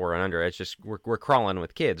 of them, 4 and under. It's just we're crawling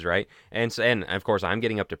with kids, right? And so, and of course, I'm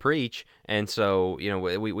getting up to preach, and so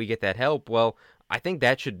we get that help. Well, I think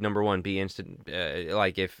that should number one be instant.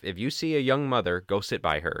 Like if you see a young mother, go sit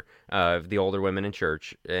by her. The older women in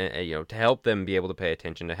church, to help them be able to pay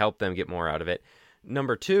attention, to help them get more out of it.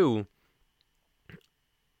 Number two,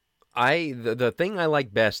 the thing I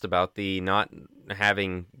like best about the not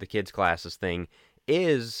having the kids classes thing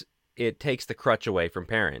is it takes the crutch away from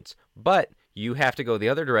parents. But you have to go the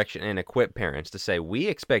other direction and equip parents to say, we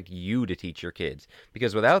expect you to teach your kids.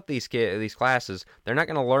 Because without these classes, they're not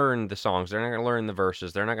going to learn the songs. They're not going to learn the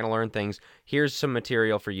verses. They're not going to learn things. Here's some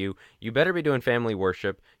material for you. You better be doing family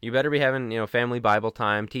worship. You better be having, family Bible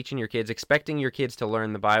time, teaching your kids, expecting your kids to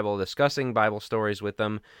learn the Bible, discussing Bible stories with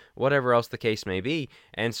them, whatever else the case may be.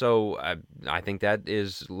 And so I think that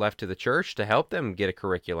is left to the church to help them get a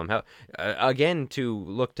curriculum. Again, to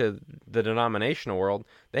look to the denominational world,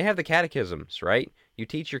 they have the catechisms, right? You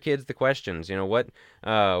teach your kids the questions. What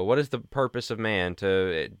is the purpose of man?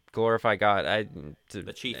 To glorify God.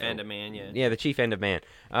 The chief end of man, yeah. Yeah, the chief end of man.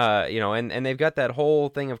 And they've got that whole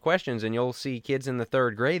thing of questions, and you'll see kids in the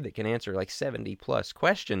 3rd grade that can answer like 70 plus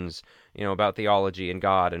questions, about theology and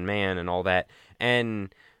God and man and all that.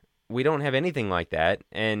 And we don't have anything like that.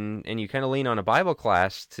 And you kind of lean on a Bible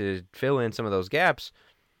class to fill in some of those gaps.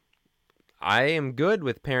 I am good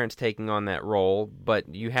with parents taking on that role,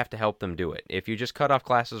 but you have to help them do it. If you just cut off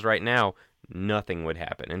classes right now, nothing would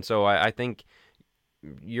happen. And so I think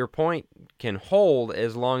your point can hold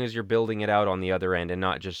as long as you're building it out on the other end and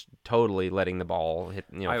not just totally letting the ball hit,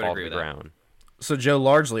 fall to the ground. So, Joe,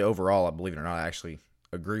 largely overall, believe it or not, I actually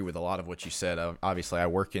agree with a lot of what you said. Obviously, I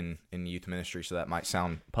work in youth ministry, so that might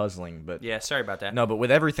sound puzzling. But yeah, sorry about that. No, but with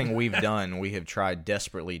everything we've done, we have tried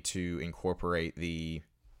desperately to incorporate the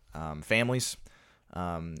families,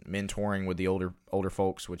 mentoring with the older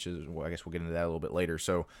folks, which is, I guess we'll get into that a little bit later.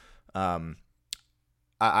 So, I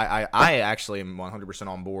actually am 100%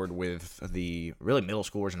 on board with the really middle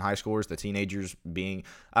schoolers and high schoolers, the teenagers being.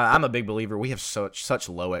 I'm a big believer. We have such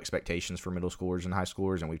low expectations for middle schoolers and high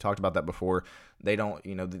schoolers, and we've talked about that before. They don't,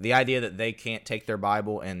 the idea that they can't take their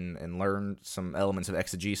Bible and learn some elements of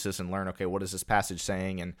exegesis and learn, okay, what is this passage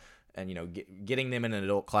saying, and getting them in an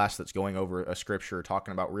adult class that's going over a scripture,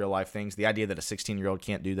 talking about real life things. The idea that a 16-year-old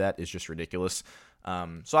can't do that is just ridiculous.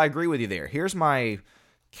 So I agree with you there. Here's my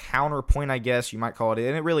counterpoint, I guess you might call it,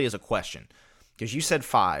 and it really is a question, because you said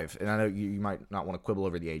 5, and I know you might not want to quibble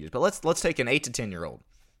over the ages, but let's take an 8 to 10-year-old,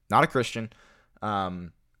 not a Christian.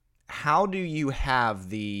 How do you have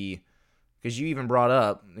because you even brought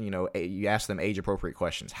up, you asked them age-appropriate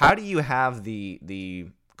questions. How do you have the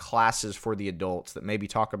classes for the adults that maybe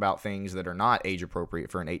talk about things that are not age appropriate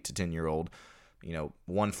for an 8 to 10-year-old,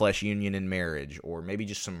 one flesh union in marriage, or maybe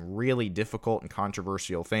just some really difficult and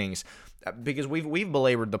controversial things? Because we've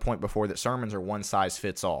belabored the point before that sermons are one size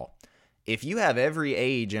fits all. If you have every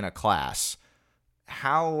age in a class,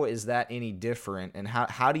 how is that any different? And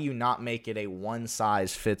how do you not make it a one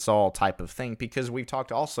size fits all type of thing? Because we've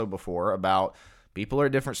talked also before about people are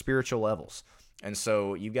at different spiritual levels. And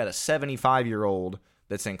so you've got a 75-year-old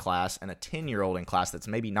that's in class and a 10-year-old in class that's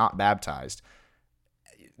maybe not baptized,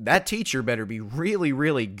 that teacher better be really,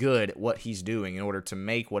 really good at what he's doing in order to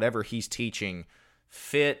make whatever he's teaching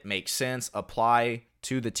fit, make sense, apply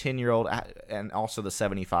to the 10-year-old and also the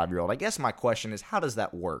 75-year-old. I guess my question is, how does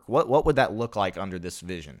that work? What would that look like under this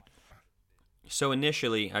vision? So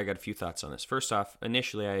initially, I got a few thoughts on this. First off,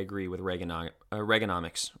 initially I agree with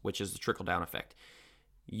Reaganomics, which is the trickle-down effect.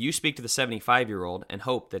 You speak to the 75-year-old and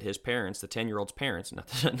hope that his parents, the 10-year-old's parents, not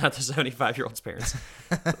the 75-year-old's parents.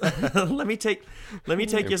 let me take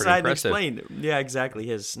you aside and explain. Yeah, exactly.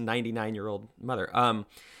 His 99-year-old mother.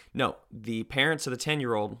 No, the parents of the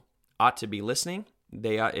 10-year-old ought to be listening.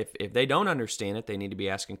 They if they don't understand it, they need to be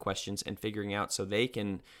asking questions and figuring out so they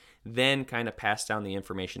can then kind of pass down the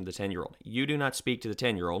information to the 10-year-old. You do not speak to the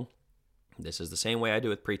 10-year-old. This is the same way I do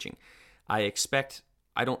with preaching. I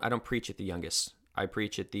don't preach at the youngest. I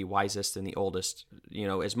preach at the wisest and the oldest,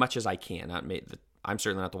 as much as I can. I'm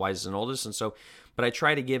certainly not the wisest and oldest, but I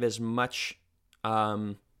try to give as much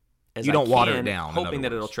as you don't I can, water it down, hoping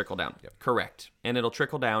that it'll trickle down. Yep. Correct, and it'll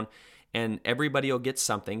trickle down, and everybody will get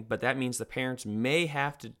something. But that means the parents may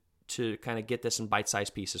have to kind of get this in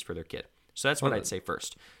bite-sized pieces for their kid. So that's what I'd say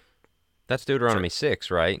first. That's Deuteronomy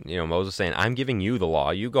 6, right? Moses saying, I'm giving you the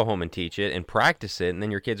law. You go home and teach it and practice it, and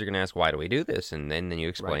then your kids are going to ask, why do we do this? And then you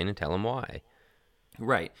explain and tell them why.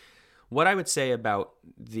 Right. What I would say about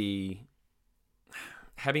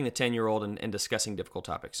having the 10-year-old and discussing difficult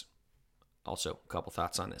topics. Also, a couple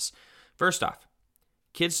thoughts on this. First off,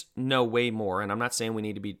 kids know way more, and I'm not saying we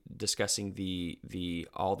need to be discussing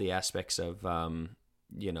all the aspects of a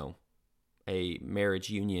marriage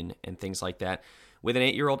union and things like that with an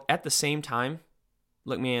 8-year-old. At the same time,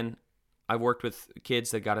 look, man, I've worked with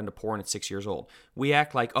kids that got into porn at 6 years old. We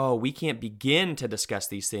act like, we can't begin to discuss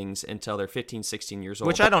these things until they're 15, 16 years old.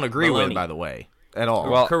 Which I don't agree with, by the way, at all.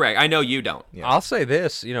 Well, correct. I know you don't. Yeah. I'll say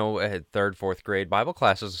this, at third, fourth grade Bible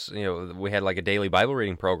classes, we had like a daily Bible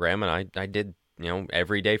reading program, and I did,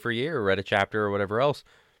 every day for a year, read a chapter or whatever else.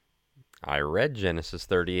 I read Genesis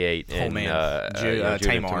 38 and Judah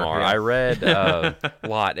Tamar. Yeah. I read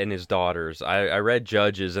Lot and his daughters. I read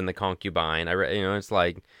Judges and the concubine. I read, it's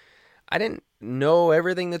like, I didn't know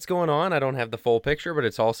everything that's going on. I don't have the full picture, but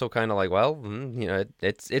it's also kind of like, well,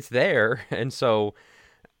 it's there. And so,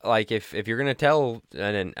 like, if you're going to tell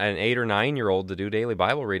an 8 or 9 year old to do daily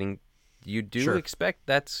Bible reading, you do expect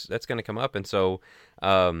that's going to come up. And so,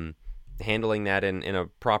 handling that in a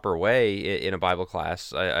proper way in a Bible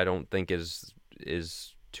class, I don't think is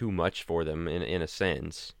too much for them in a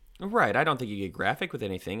sense. Right. I don't think you get graphic with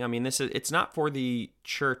anything. I mean, it's not for the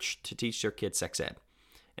church to teach their kids sex ed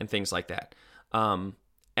and things like that.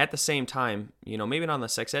 At the same time, maybe not on the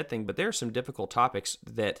sex ed thing, but there are some difficult topics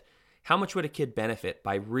that how much would a kid benefit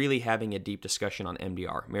by really having a deep discussion on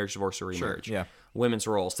MDR, marriage, divorce, or remarriage, women's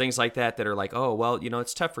roles, things like that are like,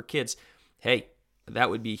 it's tough for kids. Hey, that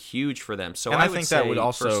would be huge for them. So and I think say, that would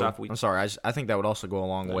also, I'm sorry, I think that would also go a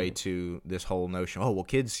long way to this whole notion,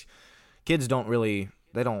 kids don't really,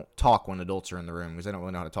 they don't talk when adults are in the room because they don't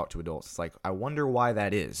really know how to talk to adults. It's like, I wonder why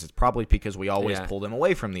that is. It's probably because we always pull them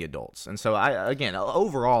away from the adults. And so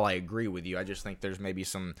overall, I agree with you. I just think there's maybe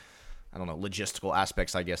some, logistical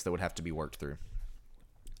aspects, I guess, that would have to be worked through.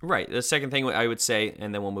 Right. The second thing I would say,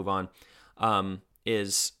 and then we'll move on,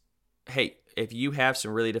 is, hey, if you have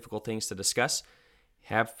some really difficult things to discuss,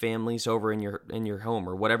 have families over in your home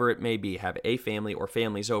or whatever it may be. Have a family or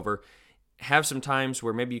families over. Have some times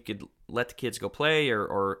where maybe you could let the kids go play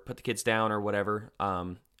or put the kids down or whatever.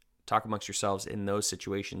 Talk amongst yourselves in those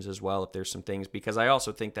situations as well if there's some things, because I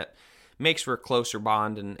also think that makes for a closer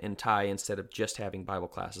bond and tie instead of just having Bible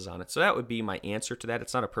classes on it. So that would be my answer to that.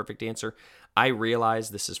 It's not a perfect answer. I realize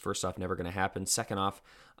this is, first off, never going to happen. Second off,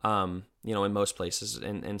 in most places.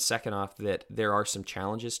 And second off, that there are some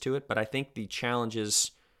challenges to it. But I think the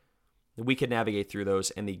challenges, we could navigate through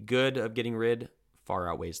those. And the good of getting rid far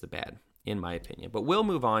outweighs the bad, in my opinion. But we'll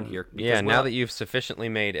move on here. Yeah, now that you've sufficiently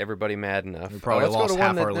made everybody mad enough, we probably lost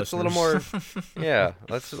half our listeners. A little more. Yeah,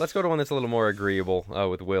 let's go to one that's a little more agreeable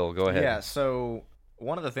with Will. Go ahead. Yeah. So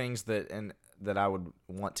one of the things that I would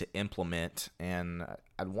want to implement, and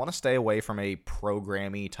I'd want to stay away from a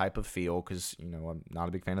programmy type of feel because I'm not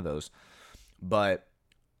a big fan of those. But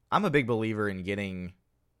I'm a big believer in getting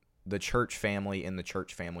the church family in the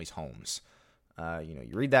church family's homes. You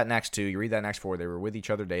read that in Acts 2, you read that in Acts 4, they were with each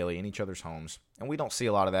other daily in each other's homes, and we don't see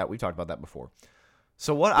a lot of that. We've talked about that before.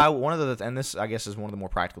 So this I guess is one of the more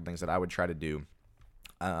practical things that I would try to do.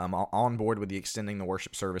 I'm on board with the extending the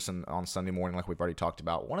worship service on Sunday morning, like we've already talked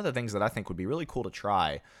about. One of the things that I think would be really cool to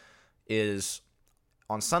try is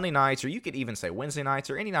on Sunday nights, or you could even say Wednesday nights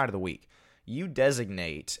or any night of the week, you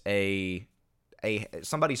designate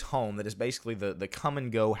somebody's home that is basically the come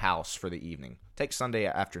and go house for the evening. Take Sunday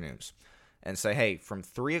afternoons and say, hey, from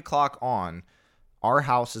 3 o'clock on, our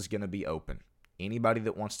house is going to be open. Anybody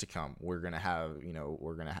that wants to come, we're going to have,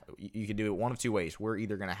 you can do it one of two ways. We're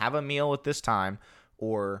either going to have a meal at this time,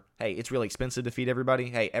 or, hey, it's really expensive to feed everybody.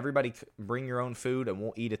 Hey, everybody bring your own food and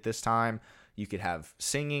we'll eat at this time. You could have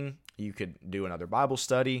singing. You could do another Bible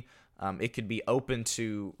study. It could be open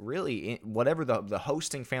to really whatever the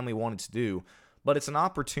hosting family wanted to do. But it's an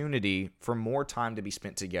opportunity for more time to be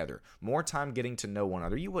spent together, more time getting to know one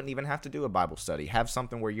another. You wouldn't even have to do a Bible study. Have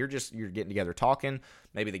something where you're getting together talking.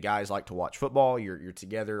 Maybe the guys like to watch football. You're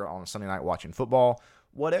together on a Sunday night watching football.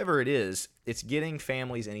 Whatever it is, it's getting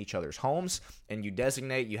families in each other's homes, and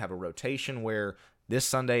you have a rotation where this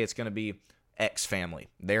Sunday it's going to be X family.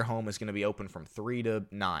 Their home is going to be open from 3 to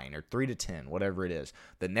 9 or 3 to 10, whatever it is.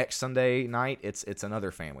 The next Sunday night, it's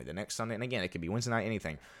another family. The next Sunday, and again, it could be Wednesday night,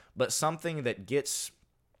 anything. But something that gets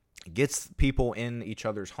people in each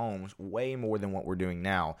other's homes way more than what we're doing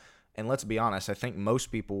now. And let's be honest, I think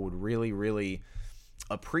most people would really, really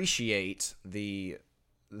appreciate the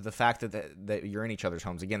fact that you're in each other's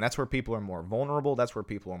homes. Again, that's where people are more vulnerable. That's where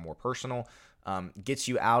people are more personal. Gets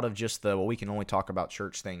you out of just we can only talk about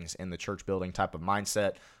church things in the church building type of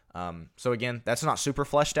mindset. So again, that's not super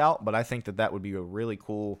fleshed out, but I think that would be a really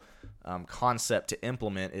cool concept to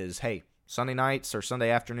implement is, hey, Sunday nights or Sunday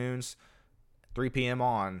afternoons, 3 p.m.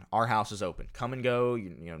 on, our house is open. Come and go.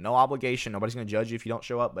 No obligation. Nobody's going to judge you if you don't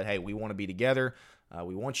show up, but hey, we want to be together.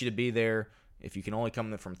 We want you to be there. If you can only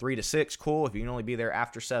come from 3 to 6, cool. If you can only be there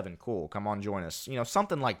after 7, cool. Come on, join us.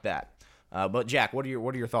 Something like that. But Jack, what are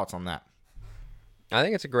your thoughts on that? I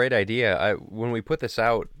think it's a great idea. When we put this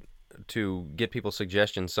out to get people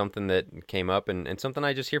suggestions, something that came up and something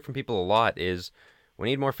I just hear from people a lot is we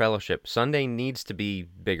need more fellowship. Sunday needs to be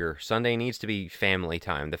bigger. Sunday needs to be family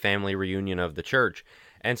time, the family reunion of the church.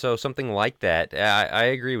 And so something like that, I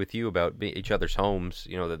agree with you about each other's homes,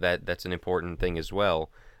 that's an important thing as well.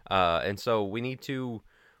 And so we need to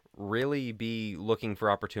really be looking for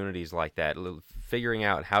opportunities like that, figuring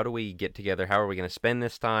out how do we get together, how are we going to spend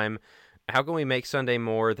this time, how can we make Sunday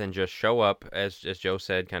more than just show up, as Joe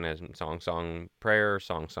said, kind of song, prayer,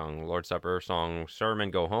 song, Lord's Supper, song, sermon,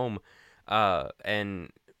 go home, and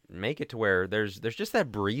make it to where there's just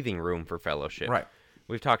that breathing room for fellowship. Right.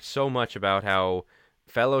 We've talked so much about how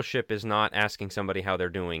fellowship is not asking somebody how they're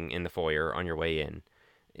doing in the foyer on your way in.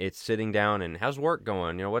 It's sitting down and how's work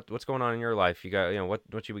going? What's going on in your life? You got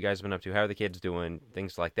what you guys been up to? How are the kids doing?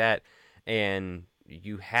 Things like that. And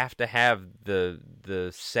you have to have the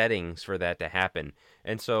settings for that to happen.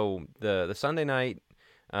 And so the Sunday night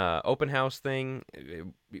open house thing,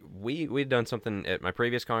 we'd done something at my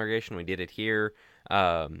previous congregation. We did it here.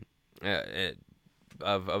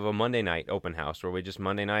 Of a Monday night open house where we just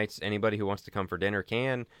Monday nights, anybody who wants to come for dinner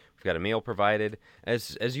can. We've got a meal provided.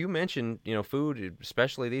 As you mentioned, food,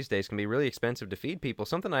 especially these days, can be really expensive to feed people.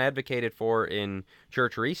 Something I advocated for in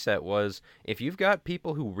Church Reset was if you've got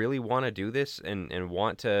people who really want to do this and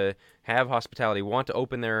want to have hospitality, want to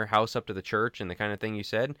open their house up to the church and the kind of thing you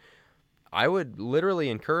said, I would literally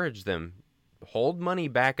encourage them, hold money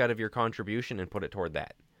back out of your contribution and put it toward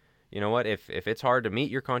that. You know what? If it's hard to meet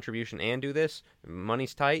your contribution and do this,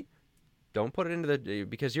 money's tight, don't put it into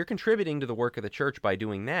because you're contributing to the work of the church by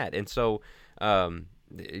doing that. And so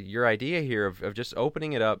your idea here of just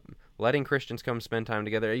opening it up, letting Christians come spend time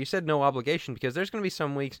together, you said no obligation because there's going to be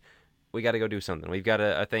some weeks we got to go do something. We've got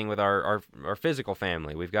a thing with our physical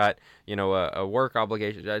family. We've got, a work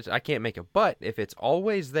obligation. I can't make it. But if it's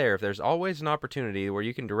always there, if there's always an opportunity where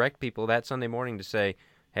you can direct people that Sunday morning to say,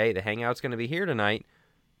 hey, the hangout's going to be here tonight,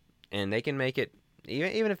 and they can make it,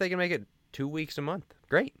 even if they can make it 2 weeks a month,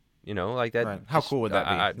 great. Like that. Right. How cool would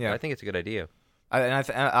that be? I think it's a good idea.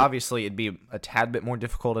 Obviously, it'd be a tad bit more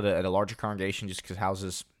difficult at a larger congregation just because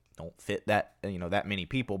houses don't fit that many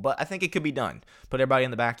people. But I think it could be done. Put everybody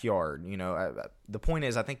in the backyard. The point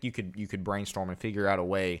is, I think you could brainstorm and figure out a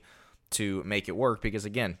way to make it work because,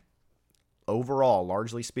 again, overall,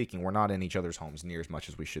 largely speaking, we're not in each other's homes near as much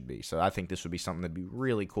as we should be. So I think this would be something that'd be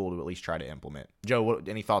really cool to at least try to implement. Joe,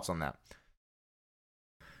 any thoughts on that?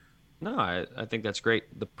 No, I think that's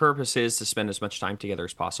great. The purpose is to spend as much time together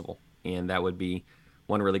as possible, and that would be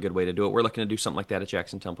one really good way to do it. We're looking to do something like that at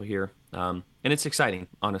Jackson Temple here, and it's exciting,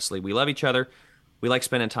 honestly. We love each other. We like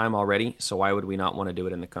spending time already, so why would we not want to do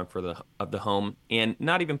it in the comfort of the home? And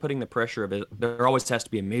not even putting the pressure of it. There always has to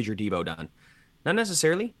be a major Devo done. Not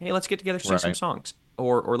necessarily, hey, let's get together, sing some songs,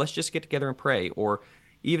 or let's just get together and pray, or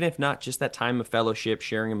even if not, just that time of fellowship,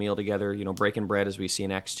 sharing a meal together, breaking bread as we see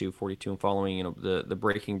in Acts 2:42 and following, the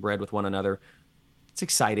breaking bread with one another. It's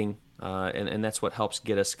exciting. And that's what helps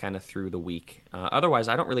get us kind of through the week. Otherwise,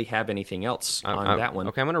 I don't really have anything else on that one.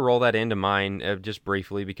 Okay, I'm going to roll that into mine just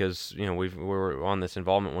briefly because we're on this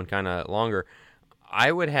involvement one kind of longer.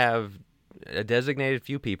 I would have a designated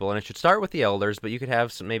few people, and it should start with the elders, but you could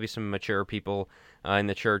have maybe some mature people in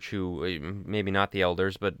the church who, maybe not the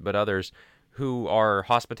elders, but others who are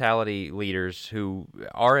hospitality leaders who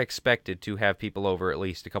are expected to have people over at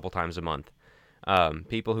least a couple times a month.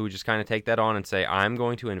 People who just kind of take that on and say, I'm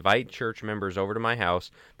going to invite church members over to my house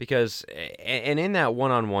because, and in that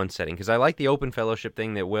one-on-one setting, because I like the open fellowship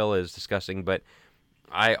thing that Will is discussing, but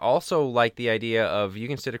I also like the idea of you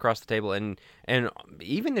can sit across the table and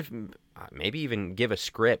even if maybe even give a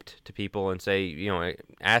script to people and say,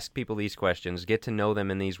 ask people these questions, get to know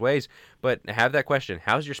them in these ways, but have that question,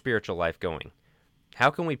 how's your spiritual life going? How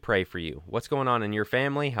can we pray for you? What's going on in your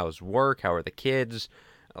family? How's work? How are the kids?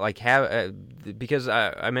 Because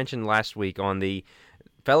I mentioned last week on the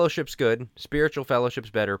fellowship's good, spiritual fellowship's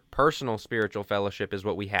better, personal spiritual fellowship is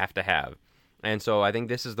what we have to have. And so I think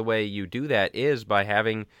this is the way you do that is by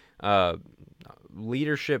having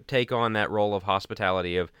leadership take on that role of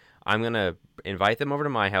hospitality of I'm going to invite them over to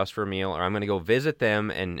my house for a meal, or I'm going to go visit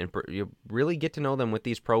them and you really get to know them with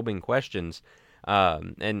these probing questions.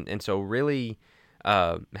 And so really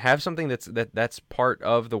have something that's part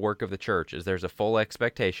of the work of the church is there's a full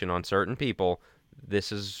expectation on certain people.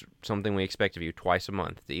 This is something we expect of you twice a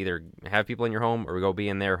month to either have people in your home or go be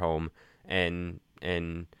in their home and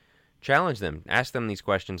challenge them, ask them these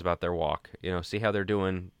questions about their walk, see how they're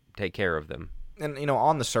doing, take care of them. And,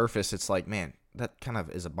 on the surface, it's like, man, that kind of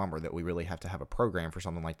is a bummer that we really have to have a program for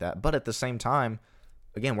something like that. But at the same time,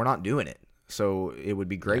 again, we're not doing it. So it would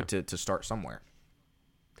be great to start somewhere.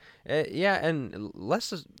 And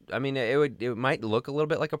it might look a little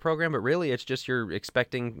bit like a program, but really it's just you're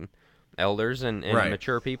expecting elders and right.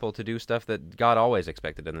 mature people to do stuff that God always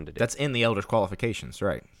expected them to do. That's in the elders' qualifications,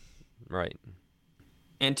 right? Right.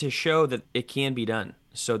 And to show that it can be done.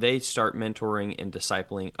 So they start mentoring and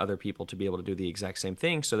discipling other people to be able to do the exact same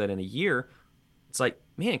thing so that in a year, it's like,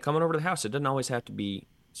 man, coming over to the house, it doesn't always have to be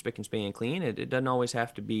spick and span clean. It doesn't always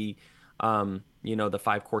have to be, the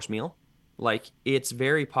 5-course meal. Like, it's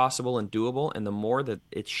very possible and doable. And the more that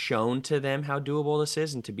it's shown to them how doable this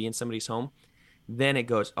is and to be in somebody's home, then it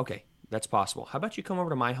goes, okay, that's possible. How about you come over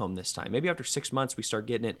to my home this time? Maybe after 6 months, we start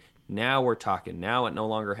getting it. Now we're talking. Now it no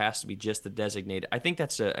longer has to be just the designated. I think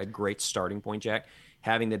that's a great starting point, Jack,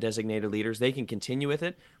 having the designated leaders. They can continue with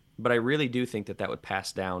it, but I really do think that would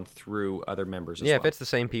pass down through other members as well. Yeah, if it's the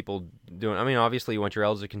same people doing obviously you want your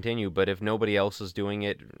elders to continue, but if nobody else is doing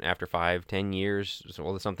it after 5-10 years,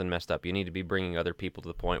 well, there's something messed up. You need to be bringing other people to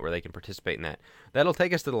the point where they can participate in that. That'll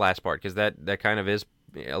take us to the last part, because that kind of is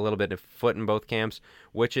a little bit of foot in both camps,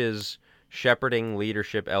 which is shepherding,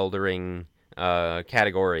 leadership, eldering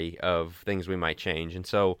category of things we might change. And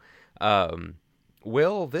so,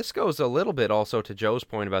 Will, this goes a little bit also to Joe's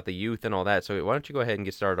point about the youth and all that. So why don't you go ahead and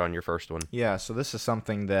get started on your first one? Yeah, so this is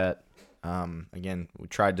something that, again, we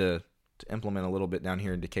tried to implement a little bit down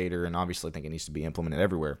here in Decatur, and obviously I think it needs to be implemented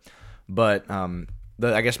everywhere. But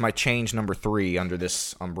I guess my change number 3 under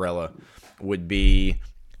this umbrella would be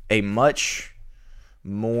a much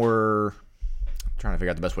more, I'm trying to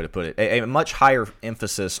figure out the best way to put it, a much higher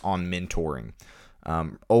emphasis on mentoring,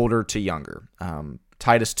 older to younger.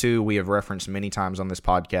 Titus 2, we have referenced many times on this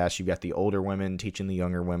podcast. You've got the older women teaching the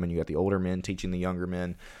younger women. You got the older men teaching the younger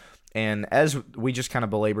men. And as we just kind of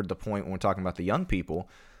belabored the point when we're talking about the young people,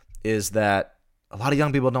 is that a lot of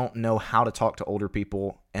young people don't know how to talk to older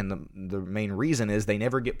people. And the main reason is they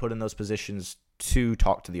never get put in those positions to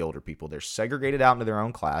talk to the older people. They're segregated out into their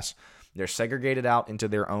own class. They're segregated out into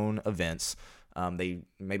their own events. They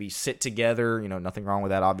maybe sit together, nothing wrong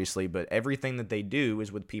with that, obviously, but everything that they do is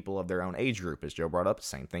with people of their own age group, as Joe brought up,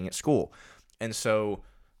 same thing at school. And so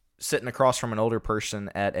sitting across from an older person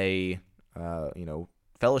at a,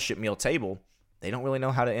 fellowship meal table, they don't really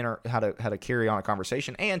know how to carry on a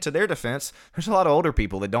conversation. And to their defense, there's a lot of older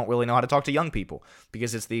people that don't really know how to talk to young people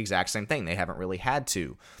because it's the exact same thing. They haven't really had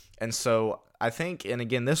to. And so I think, and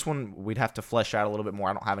again, this one we'd have to flesh out a little bit more.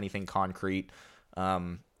 I don't have anything concrete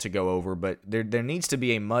to go over, but there needs to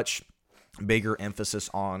be a much bigger emphasis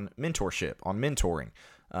on mentorship, on mentoring.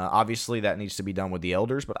 Obviously, that needs to be done with the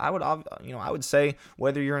elders, but I would say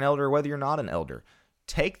whether you're an elder or whether you're not an elder,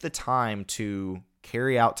 take the time to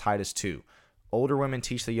carry out Titus 2. Older women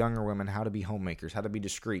teach the younger women how to be homemakers, how to be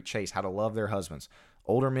discreet, chaste, how to love their husbands.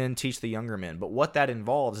 Older men teach the younger men. But what that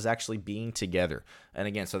involves is actually being together. And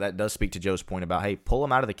again, so that does speak to Joe's point about, hey, pull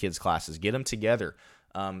them out of the kids' classes, get them together.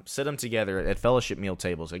 Sit them together at fellowship meal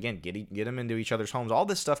tables. Again, get them into each other's homes. All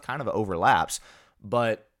this stuff kind of overlaps,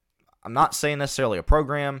 but I'm not saying necessarily a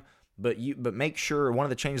program, But make sure, one of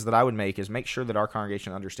the changes that I would make is make sure that our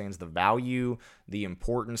congregation understands the value, the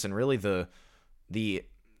importance, and really the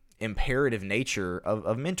imperative nature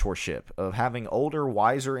of mentorship, of having older,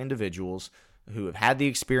 wiser individuals who have had the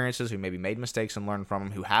experiences, who maybe made mistakes and learned from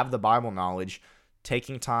them, who have the Bible knowledge,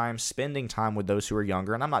 taking time, spending time with those who are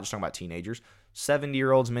younger. And I'm not just talking about teenagers,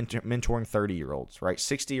 70-year-olds mentoring 30-year-olds, right?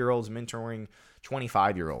 60-year-olds mentoring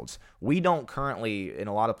 25-year-olds. We don't currently, in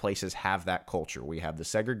a lot of places, have that culture. We have the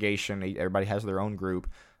segregation. Everybody has their own group.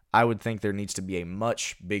 I would think there needs to be a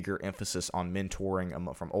much bigger emphasis on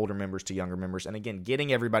mentoring from older members to younger members. And again,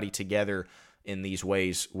 getting everybody together in these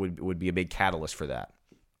ways would be a big catalyst for that.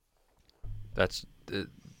 That's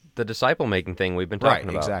the disciple-making thing we've been talking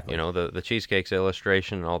about. Exactly. You know, the cheesecakes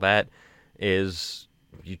illustration and all that is,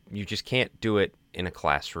 you just can't do it in a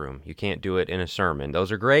classroom. You can't do it in a sermon.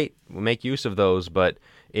 Those are great. We make use of those, but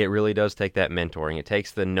it really does take that mentoring. It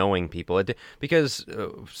takes the knowing people. Because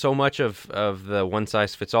so much of the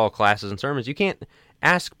one-size-fits-all classes and sermons, you can't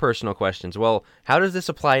ask personal questions. Well, how does this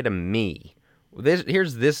apply to me?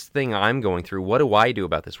 Here's this thing I'm going through. What do I do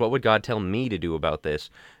about this? What would God tell me to do about this?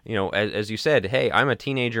 You know, as you said, hey, I'm a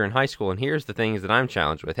teenager in high school, and here's the things that I'm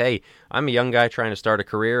challenged with. Hey, I'm a young guy trying to start a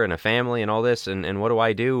career and a family and all this, and what do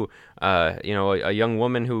I do? You know, a young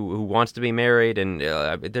woman who wants to be married, and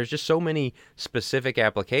there's just so many specific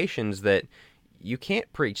applications that you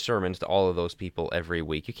can't preach sermons to all of those people every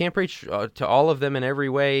week. You can't preach to all of them in every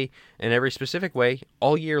way, in every specific way,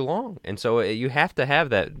 all year long. And so you have to have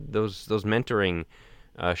those mentoring,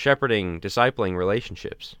 shepherding, discipling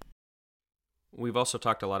relationships. We've also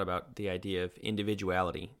talked a lot about the idea of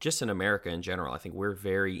individuality. Just in America in general, I think we're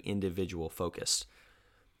very individual focused.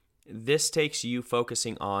 This takes you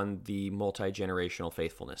focusing on the multi-generational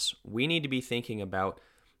faithfulness. We need to be thinking about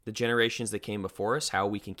the generations that came before us, how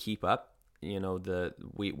we can keep up. You know,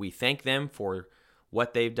 we thank them for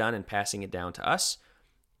what they've done and passing it down to us.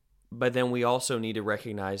 But then we also need to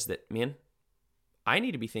recognize that, man, I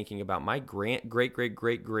need to be thinking about my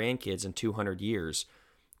great-great-great-grandkids in 200 years.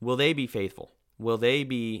 Will they be faithful? Will they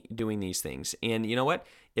be doing these things? And you know what?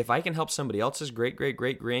 If I can help somebody else's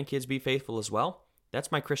great-great-great-grandkids be faithful as well,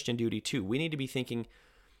 that's my Christian duty too. We need to be thinking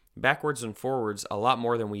backwards and forwards a lot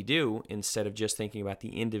more than we do, instead of just thinking about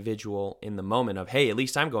the individual in the moment of, hey, at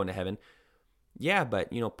least I'm going to heaven. Yeah,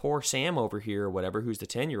 but, you know, poor Sam over here or whatever, who's the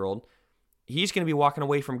 10-year-old, he's going to be walking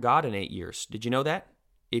away from God in 8 years. Did you know that?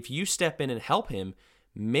 If you step in and help him,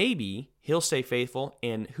 maybe he'll stay faithful,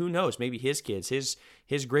 and who knows, maybe his kids,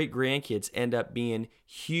 his great-grandkids end up being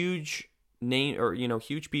huge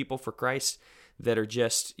huge people for Christ that are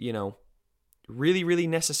just, you know, really, really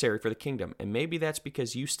necessary for the kingdom. And maybe that's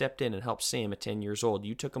because you stepped in and helped Sam at 10 years old.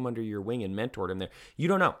 You took him under your wing and mentored him there. You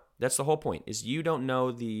don't know. That's the whole point, is you don't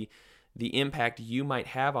know the impact you might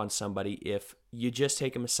have on somebody if you just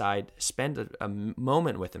take them aside, spend a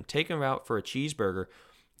moment with them, take them out for a cheeseburger,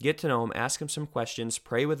 get to know them, ask them some questions,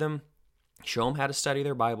 pray with them, show them how to study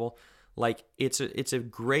their Bible. Like, it's a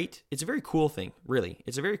very cool thing, really.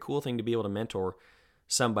 It's a very cool thing to be able to mentor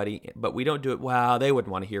somebody, but we don't do it, wow, they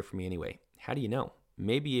wouldn't want to hear from me anyway. How do you know?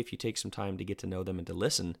 Maybe if you take some time to get to know them and to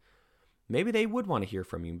listen, maybe they would want to hear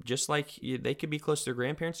from you. Just like they could be close to their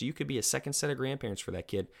grandparents, you could be a second set of grandparents for that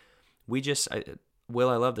kid. Will,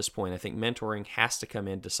 I love this point. I think mentoring has to come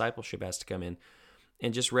in, discipleship has to come in,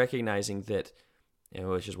 and just recognizing that, you know,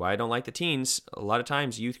 which is why I don't like the teens. A lot of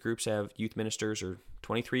times youth groups have youth ministers are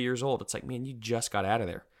 23 years old. It's like, man, you just got out of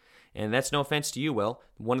there. And that's no offense to you, Will.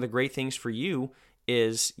 One of the great things for you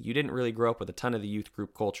is you didn't really grow up with a ton of the youth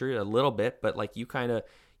group culture, a little bit, but like you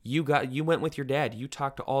went with your dad. You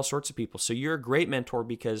talked to all sorts of people. So you're a great mentor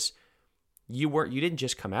because you didn't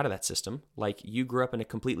just come out of that system. Like, you grew up in a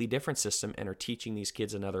completely different system and are teaching these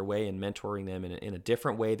kids another way and mentoring them in a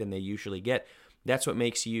different way than they usually get. That's what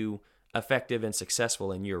makes you effective and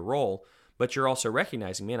successful in your role. But you're also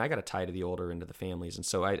recognizing, man, I got to tie to the older and to the families. And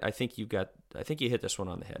so I think you hit this one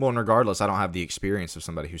on the head. Well, and regardless, I don't have the experience of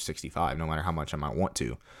somebody who's 65, no matter how much I might want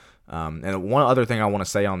to. And one other thing I want to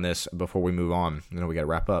say on this before we move on, we got to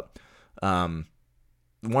wrap up.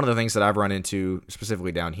 One of the things that I've run into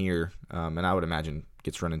specifically down here, and I would imagine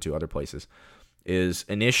gets run into other places, is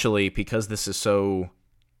initially, because this is so,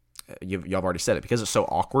 y'all have already said it, because it's so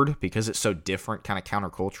awkward, because it's so different, kind of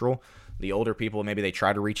countercultural, the older people, maybe they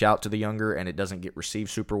try to reach out to the younger and it doesn't get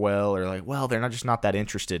received super well, or like, well, they're not that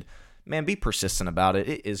interested. Man, be persistent about it.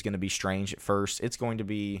 It is going to be strange at first. It's going to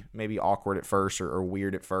be maybe awkward at first or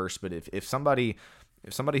weird at first, but if somebody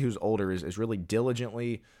who's older is really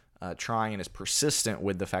diligently trying and is persistent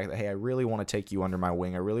with the fact that, hey, I really want to take you under my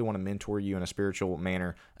wing, I really want to mentor you in a spiritual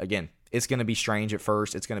manner, again, it's going to be strange at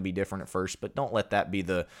first, it's going to be different at first, but don't let that be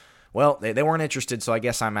well, they weren't interested, so I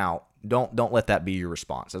guess I'm out. Don't let that be your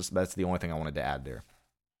response. That's the only thing I wanted to add there.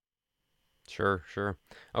 Sure.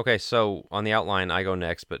 Okay, so on the outline, I go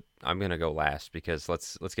next, but I'm going to go last because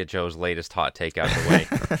let's get Joe's latest hot take out of the way.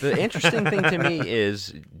 The interesting thing to me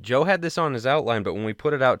is Joe had this on his outline, but when we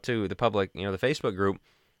put it out to the public, the Facebook group,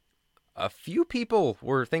 a few people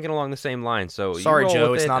were thinking along the same line. So sorry,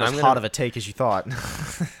 Joe, it's it, not as hot of a take as you thought.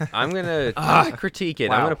 I'm gonna critique it.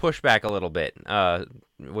 Wow. I'm gonna push back a little bit,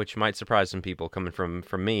 which might surprise some people coming from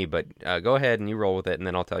me. But go ahead and you roll with it, and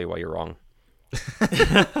then I'll tell you why you're wrong.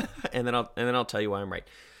 and then I'll tell you why I'm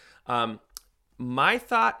right. My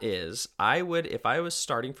thought is, if I was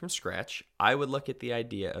starting from scratch, I would look at the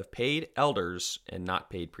idea of paid elders and not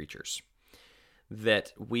paid preachers.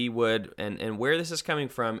 That we would, and where this is coming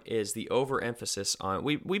from is the overemphasis on,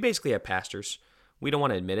 we basically have pastors. We don't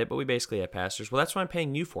want to admit it, but we basically have pastors. Well, that's what I'm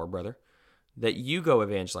paying you for, brother. That you go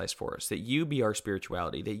evangelize for us, that you be our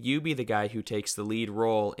spirituality, that you be the guy who takes the lead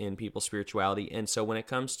role in people's spirituality. And so when it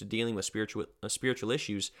comes to dealing with spiritual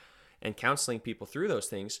issues and counseling people through those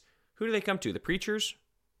things, who do they come to? The preacher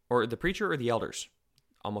or the elders?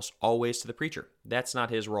 Almost always to the preacher. That's not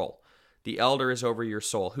his role. The elder is over your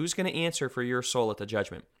soul. Who's going to answer for your soul at the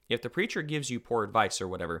judgment? If the preacher gives you poor advice or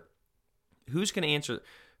whatever, who's going to answer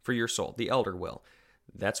for your soul? The elder will.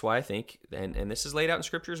 That's why I think, and this is laid out in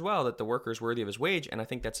Scripture as well, that the worker is worthy of his wage, and I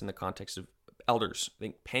think that's in the context of elders. I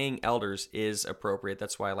think paying elders is appropriate.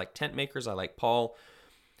 That's why I like tent makers. I like Paul.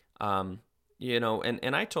 And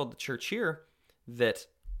I told the church here that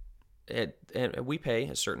and we pay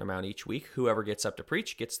a certain amount each week. Whoever gets up to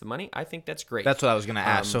preach gets the money. I think that's great. That's what I was going to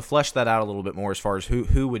ask. So flesh that out a little bit more as far as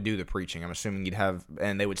who would do the preaching. I'm assuming you'd have,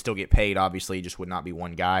 and they would still get paid, obviously, it just would not be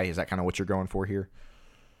one guy. Is that kind of what you're going for here?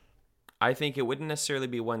 I think it wouldn't necessarily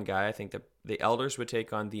be one guy. I think that the elders would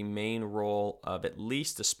take on the main role of at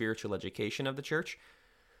least the spiritual education of the church.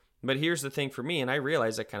 But here's the thing for me, and I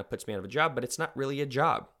realize that kind of puts me out of a job, but it's not really a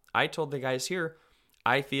job. I told the guys here,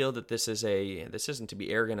 I feel that this isn't to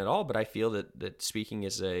be arrogant at all, but I feel that speaking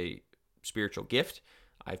is a spiritual gift.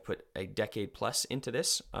 I've put a decade plus into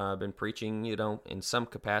this. I've been preaching, in some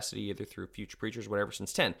capacity, either through Future Preachers, whatever,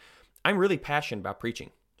 since 10. I'm really passionate about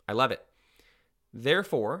preaching. I love it.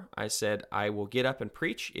 Therefore, I said, I will get up and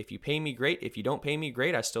preach. If you pay me, great. If you don't pay me,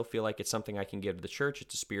 great. I still feel like it's something I can give to the church.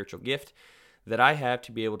 It's a spiritual gift that I have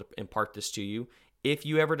to be able to impart this to you. If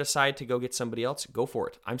you ever decide to go get somebody else, go for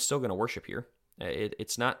it. I'm still going to worship here.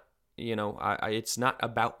 It's not, it's not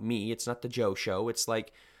about me. It's not the Joe show. It's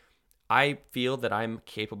like, I feel that I'm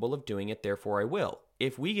capable of doing it, therefore I will.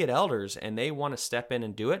 If we get elders and they want to step in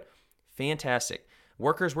and do it, fantastic.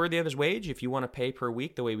 Workers worthy of his wage, if you want to pay per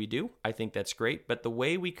week the way we do, I think that's great. But the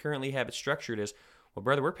way we currently have it structured is, well,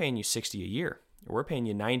 brother, we're paying you $60 a year. Or we're paying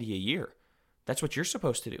you $90 a year. That's what you're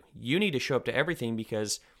supposed to do. You need to show up to everything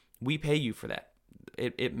because we pay you for that.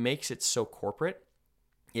 It makes it so corporate.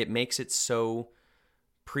 It makes it so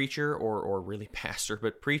preacher or really pastor,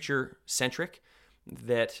 but preacher-centric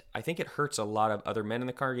that I think it hurts a lot of other men in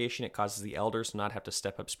the congregation. It causes the elders to not have to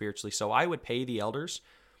step up spiritually. So I would pay the elders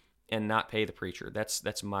and not pay the preacher.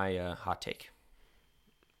 That's my hot take.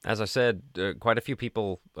 As I said, quite a few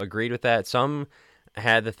people agreed with that. Some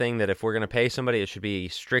had the thing that if we're going to pay somebody, it should be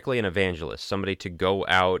strictly an evangelist, somebody to go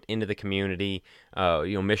out into the community,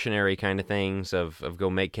 missionary kind of things of go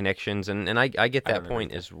make connections. And I get that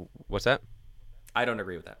point. What's that? I don't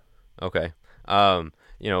agree with that. Okay.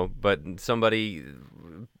 But somebody,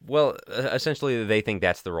 essentially they think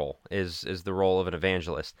that's the role, is the role of an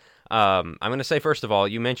evangelist. I'm going to say, first of all,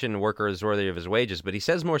 you mentioned worker is worthy of his wages, but he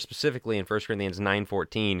says more specifically in 1 Corinthians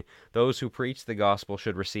 9:14, those who preach the gospel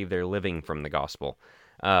should receive their living from the gospel.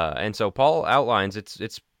 And so Paul outlines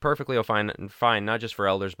it's perfectly fine, not just for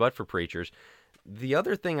elders, but for preachers. The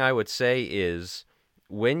other thing I would say is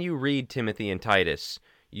when you read Timothy and Titus,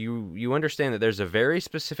 you understand that there's a very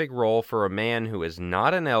specific role for a man who is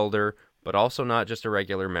not an elder, but also not just a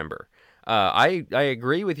regular member. I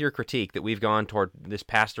agree with your critique that we've gone toward this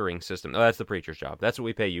pastoring system. Oh, that's the preacher's job. That's what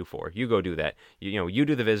we pay you for. You go do that. You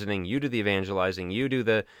do the visiting. You do the evangelizing. You do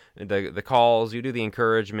the calls. You do the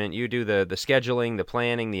encouragement. You do the scheduling, the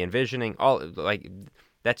planning, the envisioning.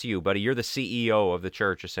 That's you, buddy. You're the CEO of the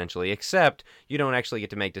church, essentially, except you don't actually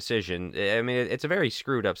get to make decisions. I mean, it's a very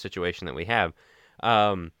screwed up situation that we have.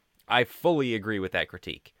 I fully agree with that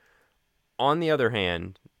critique. On the other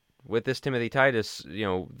hand, with this Timothy Titus,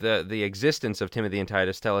 the existence of Timothy and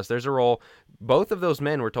Titus tell us there's a role. Both of those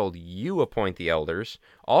men were told, you appoint the elders.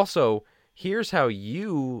 Also, here's how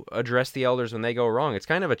you address the elders when they go wrong. It's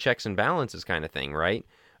kind of a checks and balances kind of thing, right?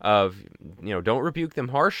 of, don't rebuke them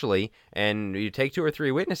harshly, and you take 2 or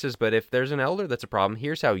 3 witnesses, but if there's an elder that's a problem,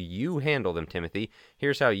 here's how you handle them, Timothy.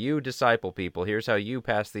 Here's how you disciple people. Here's how you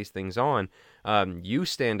pass these things on. You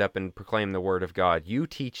stand up and proclaim the word of God. You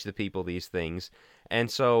teach the people these things. And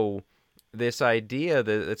so this idea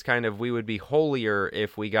that it's kind of we would be holier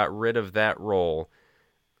if we got rid of that role,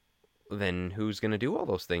 then who's going to do all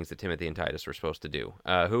those things that Timothy and Titus were supposed to do?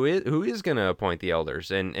 Who is going to appoint the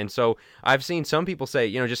elders? And so I've seen some people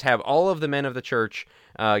say, just have all of the men of the church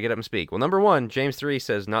get up and speak. Well, number one, James 3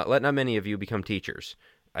 says, let not many of you become teachers.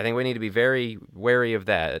 I think we need to be very wary of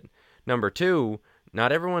that. Number two,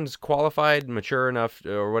 not everyone's qualified, mature enough,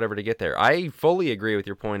 or whatever to get there. I fully agree with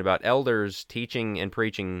your point about elders teaching and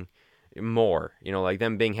preaching more, like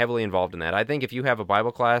them being heavily involved in that. I think if you have a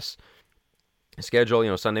Bible class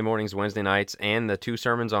schedule, Sunday mornings, Wednesday nights, and the 2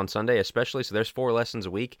 sermons on Sunday especially, so there's 4 lessons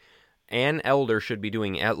a week, an elder should be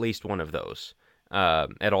doing at least one of those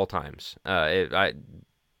at all times.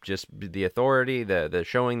 Just the authority, the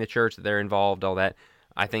showing the church that they're involved, all that,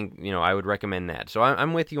 I think, I would recommend that. So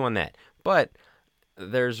I'm with you on that. But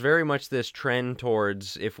there's very much this trend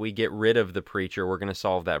towards if we get rid of the preacher, we're going to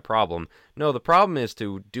solve that problem. No, the problem is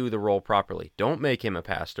to do the role properly. Don't make him a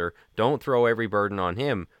pastor. Don't throw every burden on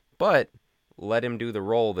him, but let him do the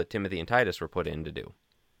role that Timothy and Titus were put in to do.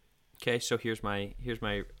 Okay, so here's my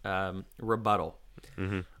rebuttal.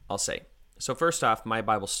 Mm-hmm. I'll say. So first off, my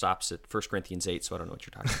Bible stops at 1 Corinthians 8, so I don't know what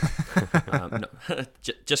you're talking about. No,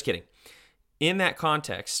 just kidding. In that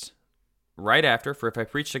context, right after, for if I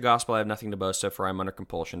preach the gospel, I have nothing to boast of, for I am under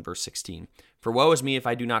compulsion, verse 16. For woe is me if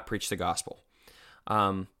I do not preach the gospel.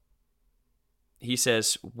 He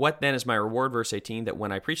says, what then is my reward, verse 18, that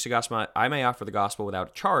when I preach the gospel, I may offer the gospel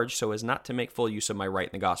without charge, so as not to make full use of my right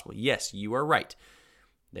in the gospel. Yes, you are right.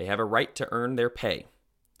 They have a right to earn their pay.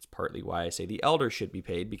 It's partly why I say the elders should be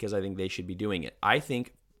paid, because I think they should be doing it. I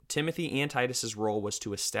think Timothy and Titus's role was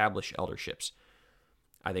to establish elderships.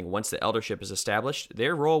 I think once the eldership is established,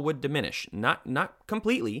 their role would diminish. Not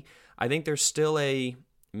completely. I think there's still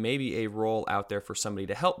maybe a role out there for somebody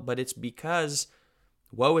to help, but it's because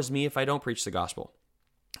woe is me if I don't preach the gospel.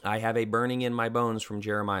 I have a burning in my bones from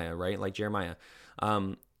Jeremiah, right? Like Jeremiah.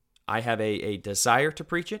 I have a desire to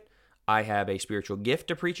preach it. I have a spiritual gift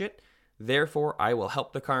to preach it. Therefore, I will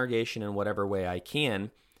help the congregation in whatever way I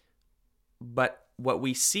can. But what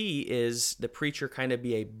we see is the preacher kind of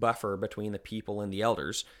be a buffer between the people and the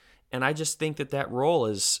elders. And I just think that role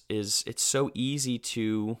is it's so easy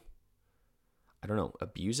to,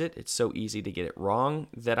 abuse it. It's so easy to get it wrong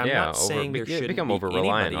that I'm not saying there shouldn't become be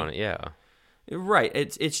over-reliant anybody on it, yeah. Right.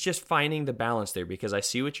 It's just finding the balance there, because I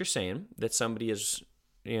see what you're saying, that somebody is,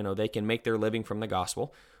 they can make their living from the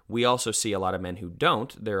gospel. We also see a lot of men who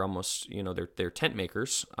don't. They're almost, they're tent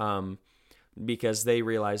makers because they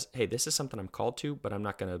realize, hey, this is something I'm called to, but I'm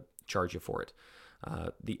not going to charge you for it.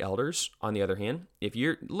 The elders, on the other hand,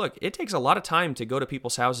 it takes a lot of time to go to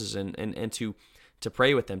people's houses and to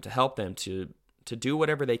pray with them, to help them, to do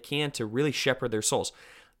whatever they can to really shepherd their souls.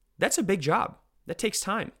 That's a big job. That takes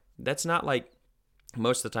time. That's not like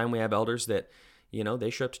most of the time we have elders that, they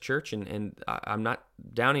show up to church, and I'm not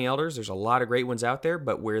downing elders. There's a lot of great ones out there,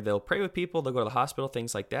 but where they'll pray with people, they'll go to the hospital,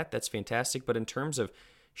 things like that. That's fantastic. But in terms of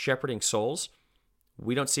shepherding souls,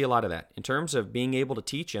 we don't see a lot of that. In terms of being able to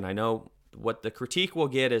teach, and I know what the critique we'll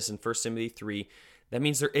get is in 1 Timothy 3, that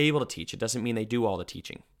means they're able to teach. It doesn't mean they do all the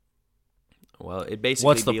teaching. Well, it basically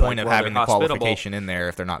what's the point of having the hospitable qualification in there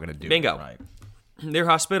if they're not going to do Bingo. it? Right. They're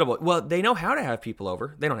hospitable. Well, they know how to have people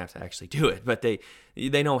over. They don't have to actually do it, but they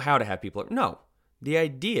know how to have people over. No, the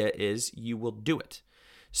idea is you will do it.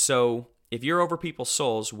 So if you're over people's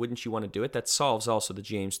souls, wouldn't you want to do it? That solves also the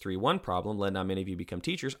James 3:1 problem. Let not many of you become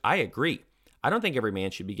teachers. I agree. I don't think every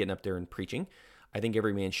man should be getting up there and preaching. I think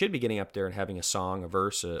every man should be getting up there and having a song, a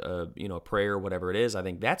verse, a prayer, whatever it is. I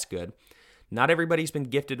think that's good. Not everybody's been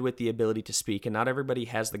gifted with the ability to speak, and not everybody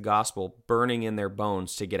has the gospel burning in their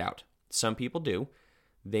bones to get out. Some people do.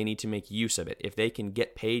 They need to make use of it. If they can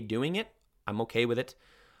get paid doing it, I'm okay with it.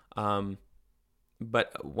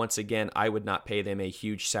 But once again, I would not pay them a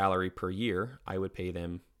huge salary per year. I would pay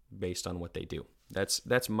them based on what they do.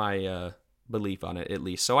 That's my belief on it, at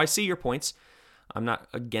least. So I see your points. I'm not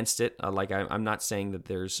against it. I'm not saying that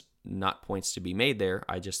there's not points to be made there.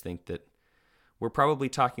 I just think that we're probably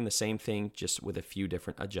talking the same thing, just with a few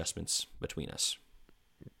different adjustments between us.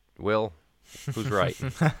 Will, who's right?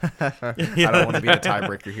 I don't want to be a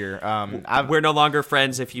tiebreaker here. We're no longer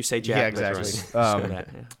friends if you say Jack. Yeah,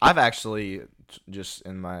 exactly. I've actually just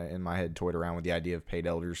in my head toyed around with the idea of paid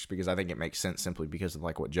elders because I think it makes sense simply because of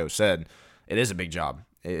like what Joe said. It is a big job.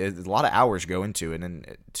 A lot of hours go into it,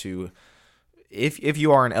 and if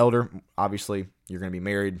you are an elder, obviously You're going to be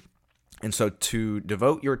married. And so to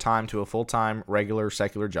devote your time to a full-time, regular,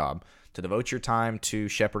 secular job, to devote your time to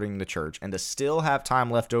shepherding the church, and to still have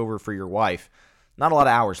time left over for your wife, not a lot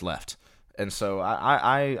of hours left. And so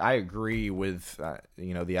I agree with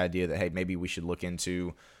the idea that, hey, maybe we should look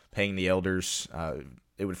into paying the elders.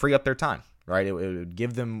 It would free up their time, right? It would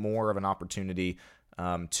give them more of an opportunity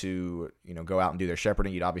to go out and do their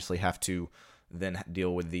shepherding. You'd obviously have to then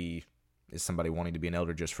deal with is somebody wanting to be an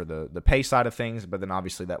elder just for the pay side of things, but then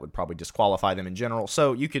obviously that would probably disqualify them in general.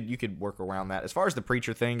 So you could work around that. As far as the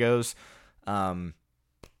preacher thing goes,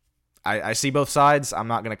 I see both sides. I'm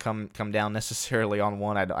not going to come down necessarily on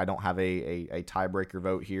one. I don't have a tiebreaker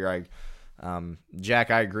vote here. Jack,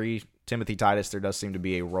 I agree. Timothy Titus, there does seem to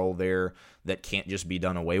be a role there that can't just be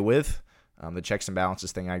done away with. The checks and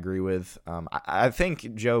balances thing I agree with. I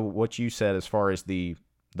think, Joe, what you said as far as the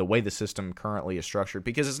way the system currently is structured,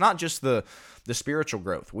 because it's not just the spiritual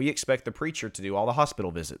growth. We expect the preacher to do all the hospital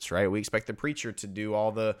visits, right? We expect the preacher to do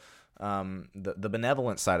all the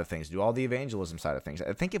benevolent side of things, do all the evangelism side of things.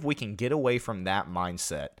 I think if we can get away from that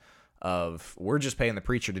mindset of we're just paying the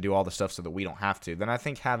preacher to do all the stuff so that we don't have to, then I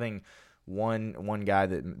think having one guy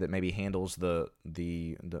that maybe handles the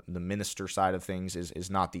minister side of things is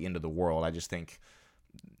not the end of the world. I just think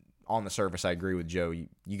on the surface, I agree with Joe.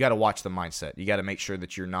 You got to watch the mindset. You got to make sure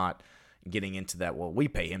that you're not getting into that, well, we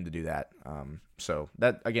pay him to do that. So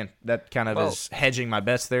that, again, that kind of is hedging my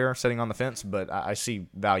bets there, sitting on the fence, but I see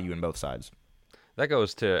value in both sides. That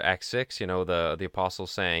goes to Acts 6, the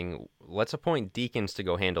apostles saying, let's appoint deacons to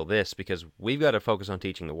go handle this because we've got to focus on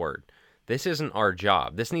teaching the word. This isn't our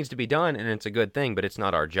job. This needs to be done, and it's a good thing, but it's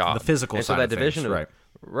not our job. The physical and side so that of division things,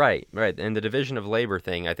 right. Right. And the division of labor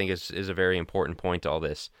thing, I think, is a very important point to all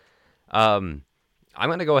this. I'm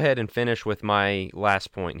going to go ahead and finish with my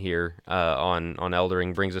last point here on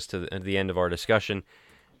eldering. Brings us to the end of our discussion.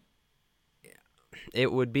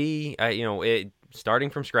 It would be, starting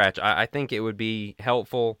from scratch, I think it would be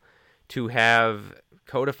helpful to have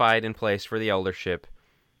codified in place for the eldership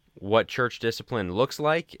what church discipline looks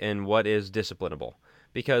like and what is disciplinable.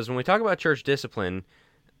 Because when we talk about church discipline,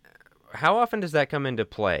 how often does that come into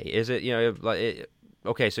play? Is it,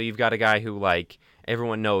 okay, so you've got a guy who,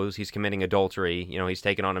 everyone knows he's committing adultery, he's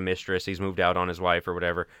taken on a mistress, he's moved out on his wife or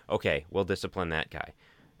whatever. Okay, we'll discipline that guy.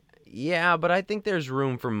 Yeah, but I think there's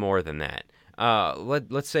room for more than that.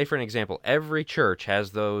 Let's say, for an example, every church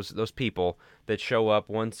has those people that show up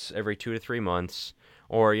once every 2 to 3 months,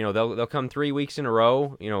 or they'll come 3 weeks in a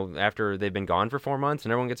row, after they've been gone for 4 months,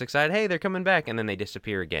 and everyone gets excited. Hey, they're coming back, and then they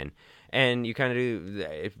disappear again. And you kind of do.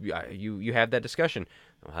 If you have that discussion.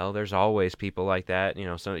 Well, there's always people like that,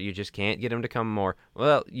 so you just can't get them to come more.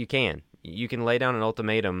 Well, you can. You can lay down an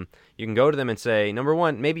ultimatum. You can go to them and say, number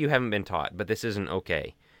one, maybe you haven't been taught, but this isn't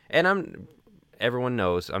okay. And everyone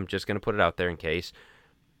knows, I'm just going to put it out there in case.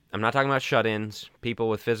 I'm not talking about shut-ins, people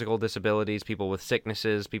with physical disabilities, people with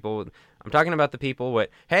sicknesses, I'm talking about the people with,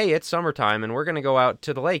 hey, it's summertime and we're going to go out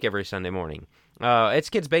to the lake every Sunday morning. It's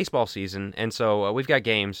kids' baseball season, and so we've got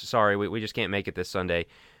games. Sorry, we just can't make it this Sunday.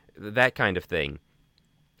 That kind of thing.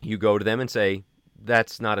 You go to them and say,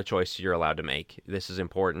 that's not a choice you're allowed to make. This is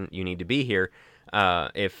important. You need to be here.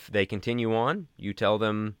 If they continue on, you tell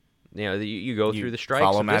them, you go through the stripes.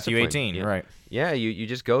 Follow of Matthew discipline. 18, right? Yeah, you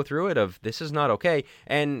just go through it of this is not okay.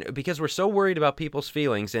 And because we're so worried about people's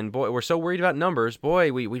feelings, and boy, we're so worried about numbers,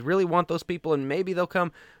 boy, we really want those people, and maybe they'll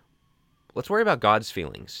come. Let's worry about God's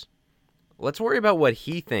feelings. Let's worry about what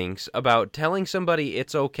he thinks about telling somebody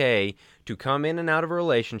it's okay to come in and out of a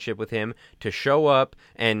relationship with him, to show up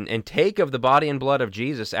and take of the body and blood of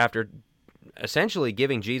Jesus after essentially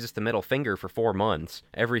giving Jesus the middle finger for 4 months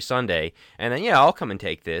every Sunday, and then, I'll come and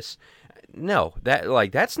take this. No,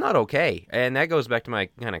 that's not okay. And that goes back to my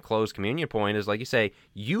kind of closed communion point is, like you say,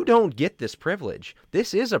 you don't get this privilege.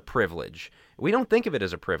 This is a privilege. We don't think of it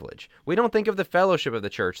as a privilege. We don't think of the fellowship of the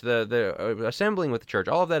church, the assembling with the church,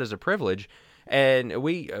 all of that as a privilege. And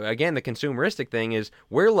we, again, the consumeristic thing is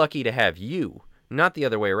we're lucky to have you, not the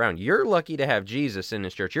other way around. You're lucky to have Jesus in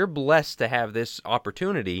this church. You're blessed to have this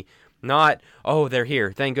opportunity, not, oh, they're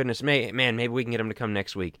here. Thank goodness. Man, maybe we can get them to come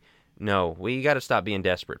next week. No, we got to stop being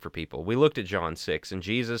desperate for people. We looked at John 6 and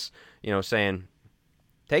Jesus, saying,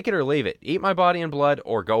 take it or leave it. Eat my body and blood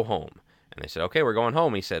or go home. And they said, okay, we're going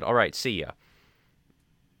home. He said, all right, see ya.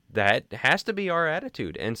 That has to be our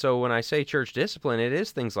attitude. And so when I say church discipline, it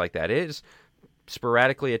is things like that. It is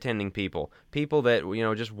sporadically attending people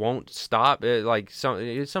that, just won't stop. Like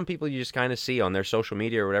some people you just kind of see on their social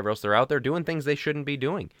media or whatever else. They're out there doing things they shouldn't be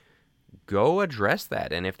doing. go address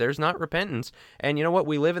that. And if there's not repentance, and you know what,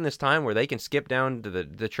 we live in this time where they can skip down to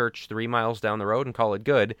the church 3 miles down the road and call it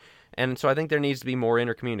good. And so I think there needs to be more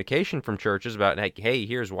intercommunication from churches about, like, hey,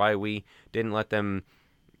 here's why we didn't let them,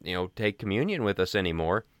 take communion with us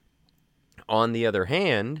anymore. On the other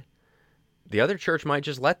hand, the other church might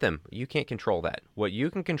just let them. You can't control that. What you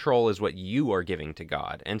can control is what you are giving to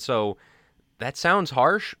God. And so that sounds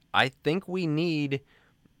harsh. I think we need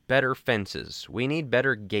better fences. We need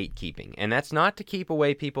better gatekeeping. And that's not to keep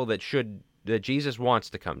away people that Jesus wants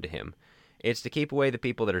to come to him. It's to keep away the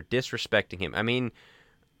people that are disrespecting him. I mean,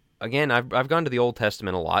 again, I've gone to the Old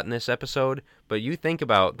Testament a lot in this episode, but you think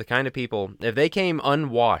about the kind of people, if they came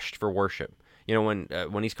unwashed for worship,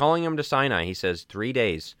 when he's calling them to Sinai, he says 3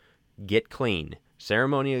 days, get clean,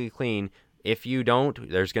 ceremonially clean. If you don't,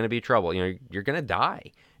 there's going to be trouble. You're going to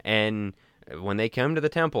die. And when they come to the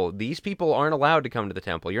temple, these people aren't allowed to come to the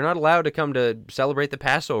temple. You're not allowed to come to celebrate the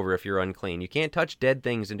Passover if you're unclean. You can't touch dead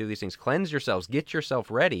things and do these things. Cleanse yourselves. Get yourself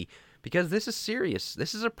ready, because this is serious.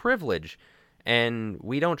 This is a privilege, and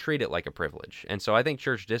we don't treat it like a privilege. And so I think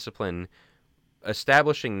church discipline,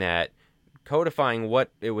 establishing that, codifying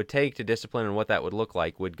what it would take to discipline and what that would look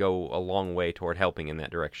like, would go a long way toward helping in that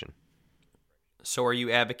direction. So are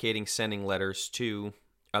you advocating sending letters to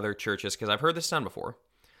other churches? Because I've heard this done before,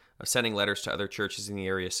 of sending letters to other churches in the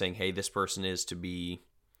area saying, hey, this person is to be,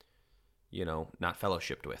 not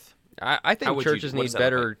fellowshipped with. I think churches need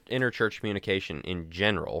better interchurch communication in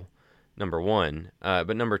general, number one.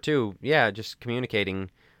 But number two, just communicating,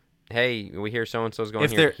 hey, we hear so-and-so's going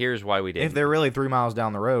here. Here's why we did. If they're really 3 miles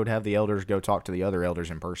down the road, have the elders go talk to the other elders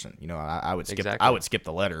in person. I would skip. Exactly. I would skip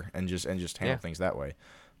the letter and just handle things that way.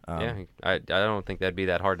 I don't think that'd be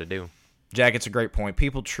that hard to do. Jack, it's a great point.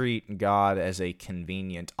 People treat God as a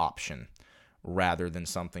convenient option rather than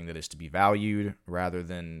something that is to be valued, rather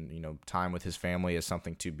than, time with his family as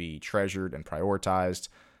something to be treasured and prioritized.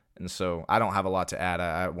 And so I don't have a lot to add.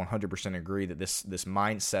 I 100% agree that this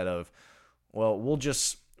mindset of, well, we'll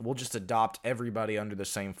just adopt everybody under the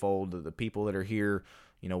same fold, the people that are here,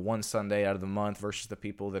 one Sunday out of the month versus the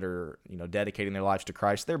people that are, dedicating their lives to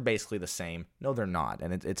Christ. They're basically the same. No, they're not.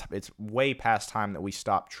 And it's way past time that we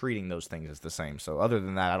stop treating those things as the same. So other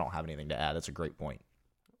than that, I don't have anything to add. That's a great point.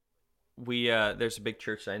 There's a big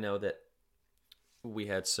church I know that we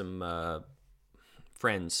had some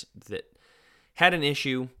friends that had an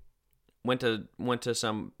issue, went to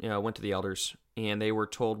the elders, and they were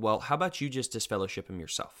told, well, how about you just disfellowship him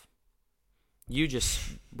yourself? You just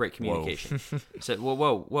break communication. Said,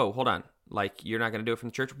 whoa, hold on. Like, you're not going to do it from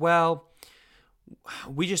the church? Well,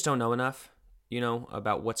 we just don't know enough,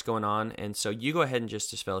 about what's going on. And so you go ahead and just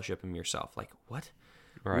disfellowship him yourself. Like, what?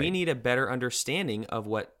 Right. We need a better understanding of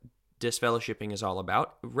what disfellowshipping is all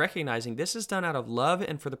about, recognizing this is done out of love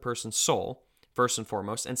and for the person's soul, first and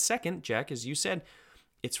foremost. And second, Jack, as you said,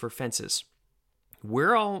 it's for fences.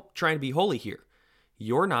 We're all trying to be holy here.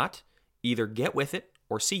 You're not. Either get with it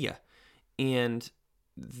or see ya. And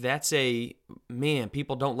that's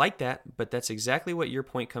people don't like that, but that's exactly what your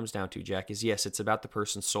point comes down to, Jack, is yes, it's about the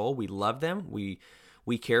person's soul. We love them. We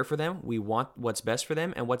care for them. We want what's best for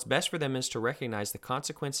them. And what's best for them is to recognize the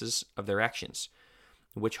consequences of their actions,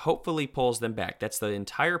 which hopefully pulls them back. That's the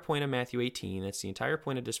entire point of Matthew 18. That's the entire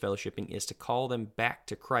point of disfellowshipping, is to call them back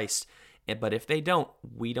to Christ. But if they don't,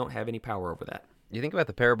 we don't have any power over that. You think about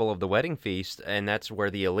the parable of the wedding feast, and that's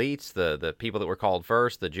where the elites, the people that were called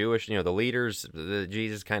first, the Jewish, the leaders,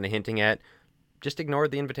 Jesus kind of hinting at, just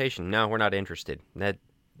ignored the invitation. No, we're not interested.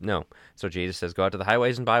 No. So Jesus says, go out to the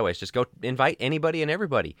highways and byways. Just go invite anybody and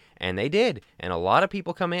everybody. And they did. And a lot of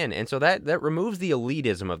people come in. And so that removes the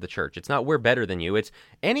elitism of the church. It's not we're better than you. It's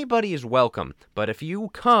anybody is welcome. But if you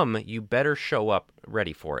come, you better show up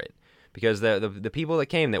ready for it. Because the people that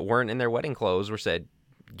came that weren't in their wedding clothes were said,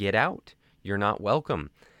 get out. You're not welcome.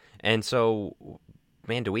 And so,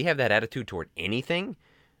 man, do we have that attitude toward anything?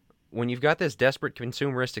 When you've got this desperate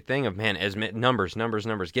consumeristic thing of, man, as numbers,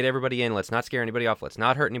 get everybody in, let's not scare anybody off, let's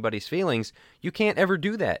not hurt anybody's feelings, you can't ever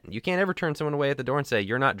do that. You can't ever turn someone away at the door and say,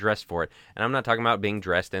 you're not dressed for it. And I'm not talking about being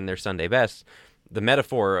dressed in their Sunday best. The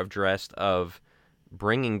metaphor of dressed, of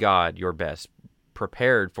bringing God your best,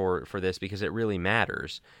 prepared for this because it really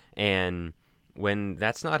matters. And when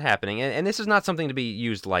that's not happening, and this is not something to be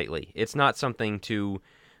used lightly. It's not something to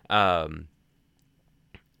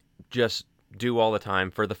just do all the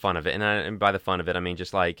time for the fun of it. And by the fun of it, I mean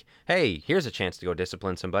just like, hey, here's a chance to go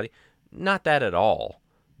discipline somebody. Not that at all.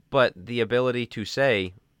 But the ability to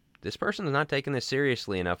say, this person is not taking this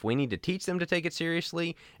seriously enough. We need to teach them to take it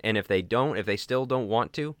seriously. And if they still don't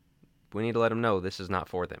want to, we need to let them know this is not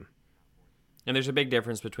for them. And there's a big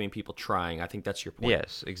difference between people trying. I think that's your point.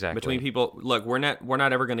 Yes, exactly. Between people, look, we're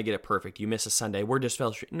not ever going to get it perfect. You miss a Sunday, we're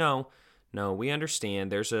disfellowship. No, we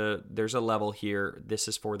understand. There's a level here. This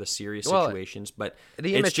is for the serious situations, but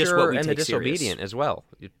the it's just what immature we and the take disobedient serious. as well.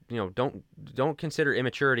 Don't consider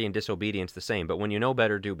immaturity and disobedience the same. But when you know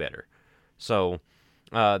better, do better. So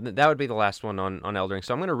that would be the last one on eldering.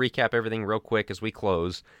 So I'm going to recap everything real quick as we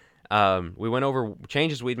close. We went over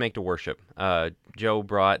changes we'd make to worship. Joe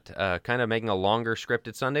brought kind of making a longer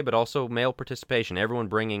scripted Sunday, but also male participation. Everyone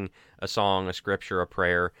bringing a song, a scripture, a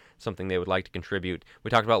prayer, something they would like to contribute. We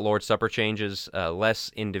talked about Lord's Supper changes,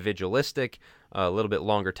 less individualistic, a little bit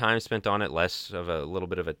longer time spent on it, less of a little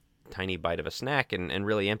bit of a tiny bite of a snack, and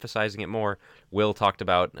really emphasizing it more. Will talked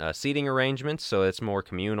about seating arrangements, so it's more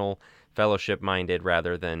communal, fellowship-minded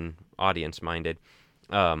rather than audience-minded.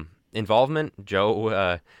 Involvement,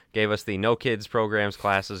 Joe gave us the No Kids Programs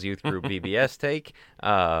Classes Youth Group VBS take,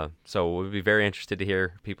 so we'll be very interested to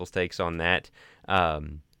hear people's takes on that.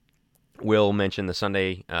 Will mentioned the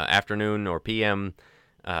Sunday afternoon or PM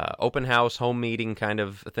open house, home meeting kind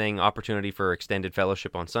of thing, opportunity for extended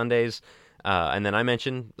fellowship on Sundays. And then I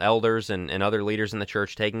mentioned elders and other leaders in the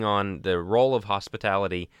church taking on the role of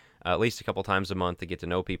hospitality at least a couple times a month to get to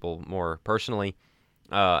know people more personally.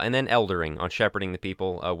 And then eldering on shepherding the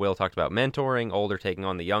people. Will talked about mentoring, older taking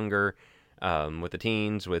on the younger, with the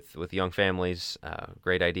teens, with young families.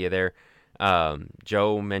 Great idea there.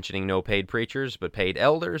 Joe mentioning no paid preachers, but paid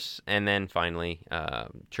elders. And then finally,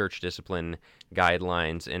 church discipline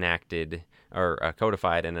guidelines enacted or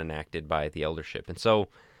codified and enacted by the eldership. And so,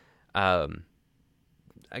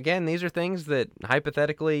 again, these are things that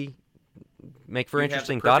hypothetically make for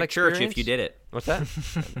interesting thought experience. Church if you did it. What's that?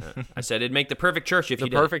 I said it'd make the perfect church if you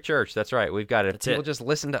did it. The perfect church. That's right. We've got it. That's People it. just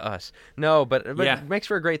listen to us. No, but Yeah. it makes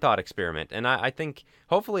for a great thought experiment. And I think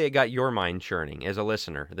hopefully it got your mind churning as a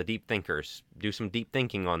listener. The deep thinkers do some deep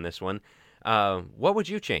thinking on this one. What would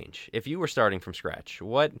you change if you were starting from scratch?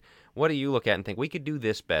 What do you look at and think we could do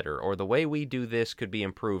this better, or the way we do this could be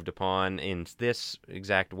improved upon in this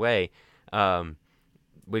exact way?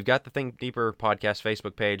 We've got the Think Deeper podcast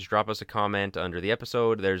Facebook page. Drop us a comment under the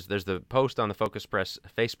episode. There's the post on the Focus Press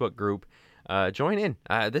Facebook group. Join in.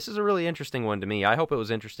 This is a really interesting one to me. I hope it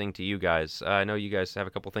was interesting to you guys. I know you guys have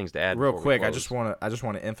a couple things to add. Real before we quick, I close. just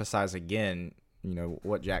want to emphasize again,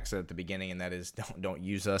 what Jack said at the beginning, and that is don't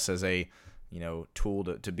use us as a tool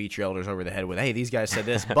to beat your elders over the head with, hey, these guys said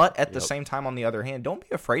this. But at the same time, on the other hand, don't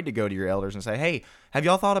be afraid to go to your elders and say, hey, have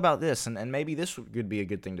y'all thought about this? And maybe this could be a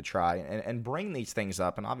good thing to try, and bring these things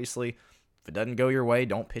up. And obviously, if it doesn't go your way,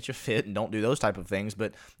 don't pitch a fit and don't do those type of things.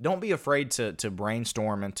 But don't be afraid to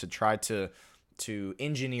brainstorm and to try to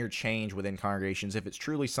engineer change within congregations if it's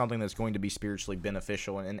truly something that's going to be spiritually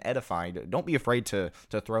beneficial and edifying. Don't be afraid to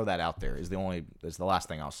throw that out there is the last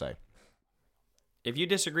thing I'll say. If you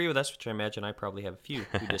disagree with us, which I imagine I probably have a few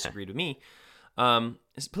who disagreed with me,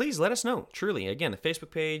 please let us know. Truly, again, the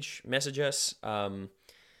Facebook page, message us.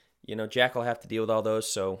 Jack will have to deal with all those,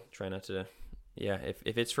 so try not to. Yeah,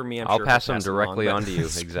 if it's for me, I'll sure pass he'll them pass directly along, on to you.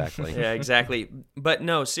 Exactly. Yeah, exactly. But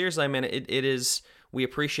no, seriously, I mean, it is. We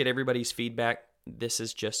appreciate everybody's feedback. This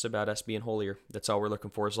is just about us being holier. That's all we're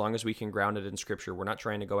looking for. As long as we can ground it in Scripture, we're not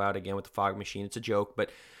trying to go out again with the fog machine. It's a joke,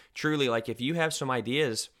 but truly, like if you have some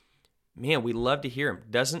ideas. Man, we love to hear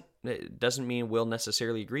them. It doesn't mean we'll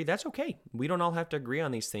necessarily agree. That's okay. We don't all have to agree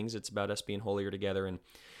on these things. It's about us being holier together, and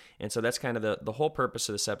so that's kind of the whole purpose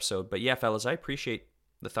of this episode. But yeah, fellas, I appreciate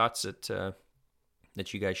the thoughts that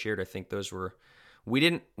you guys shared. I think those were we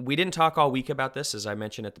didn't talk all week about this, as I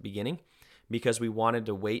mentioned at the beginning, because we wanted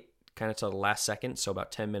to wait kind of till the last second. So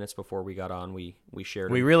about 10 minutes before we got on, we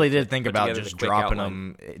shared. We them, really did think put about together just the quick dropping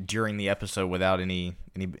outline. them during the episode without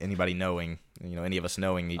anybody knowing, any of us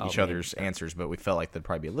knowing each other's answers, but we felt like there'd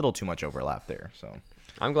probably be a little too much overlap there. So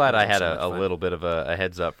I'm glad I had so much a fun. little bit of a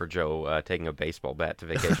heads up for Joe taking a baseball bat to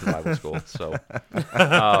Vacation Bible School. So,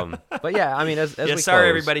 but yeah, I mean, as we sorry close,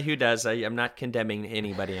 everybody who does. I'm not condemning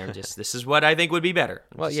anybody. I'm just this is what I think would be better.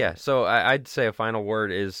 Well, yeah. So I'd say a final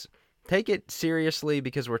word is take it seriously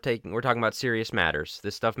because we're talking about serious matters.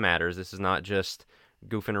 This stuff matters. This is not just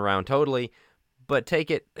goofing around totally, but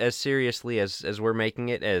take it as seriously as we're making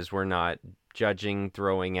it. As we're not judging,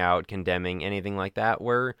 throwing out, condemning, anything like that.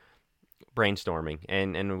 We're brainstorming,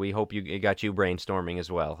 and we hope it got you brainstorming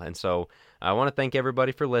as well. And so I want to thank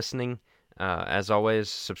everybody for listening. As always,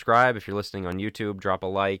 subscribe if you're listening on YouTube. Drop a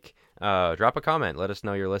like, drop a comment. Let us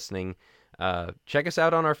know you're listening. Check us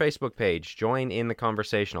out on our Facebook page. Join in the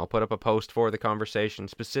conversation. I'll put up a post for the conversation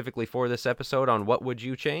specifically for this episode on what would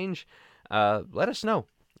you change. Let us know.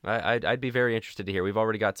 I'd be very interested to hear. We've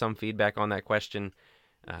already got some feedback on that question.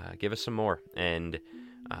 Give us some more. And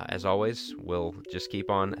As always, we'll just keep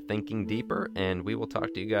on thinking deeper, and we will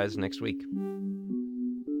talk to you guys next week.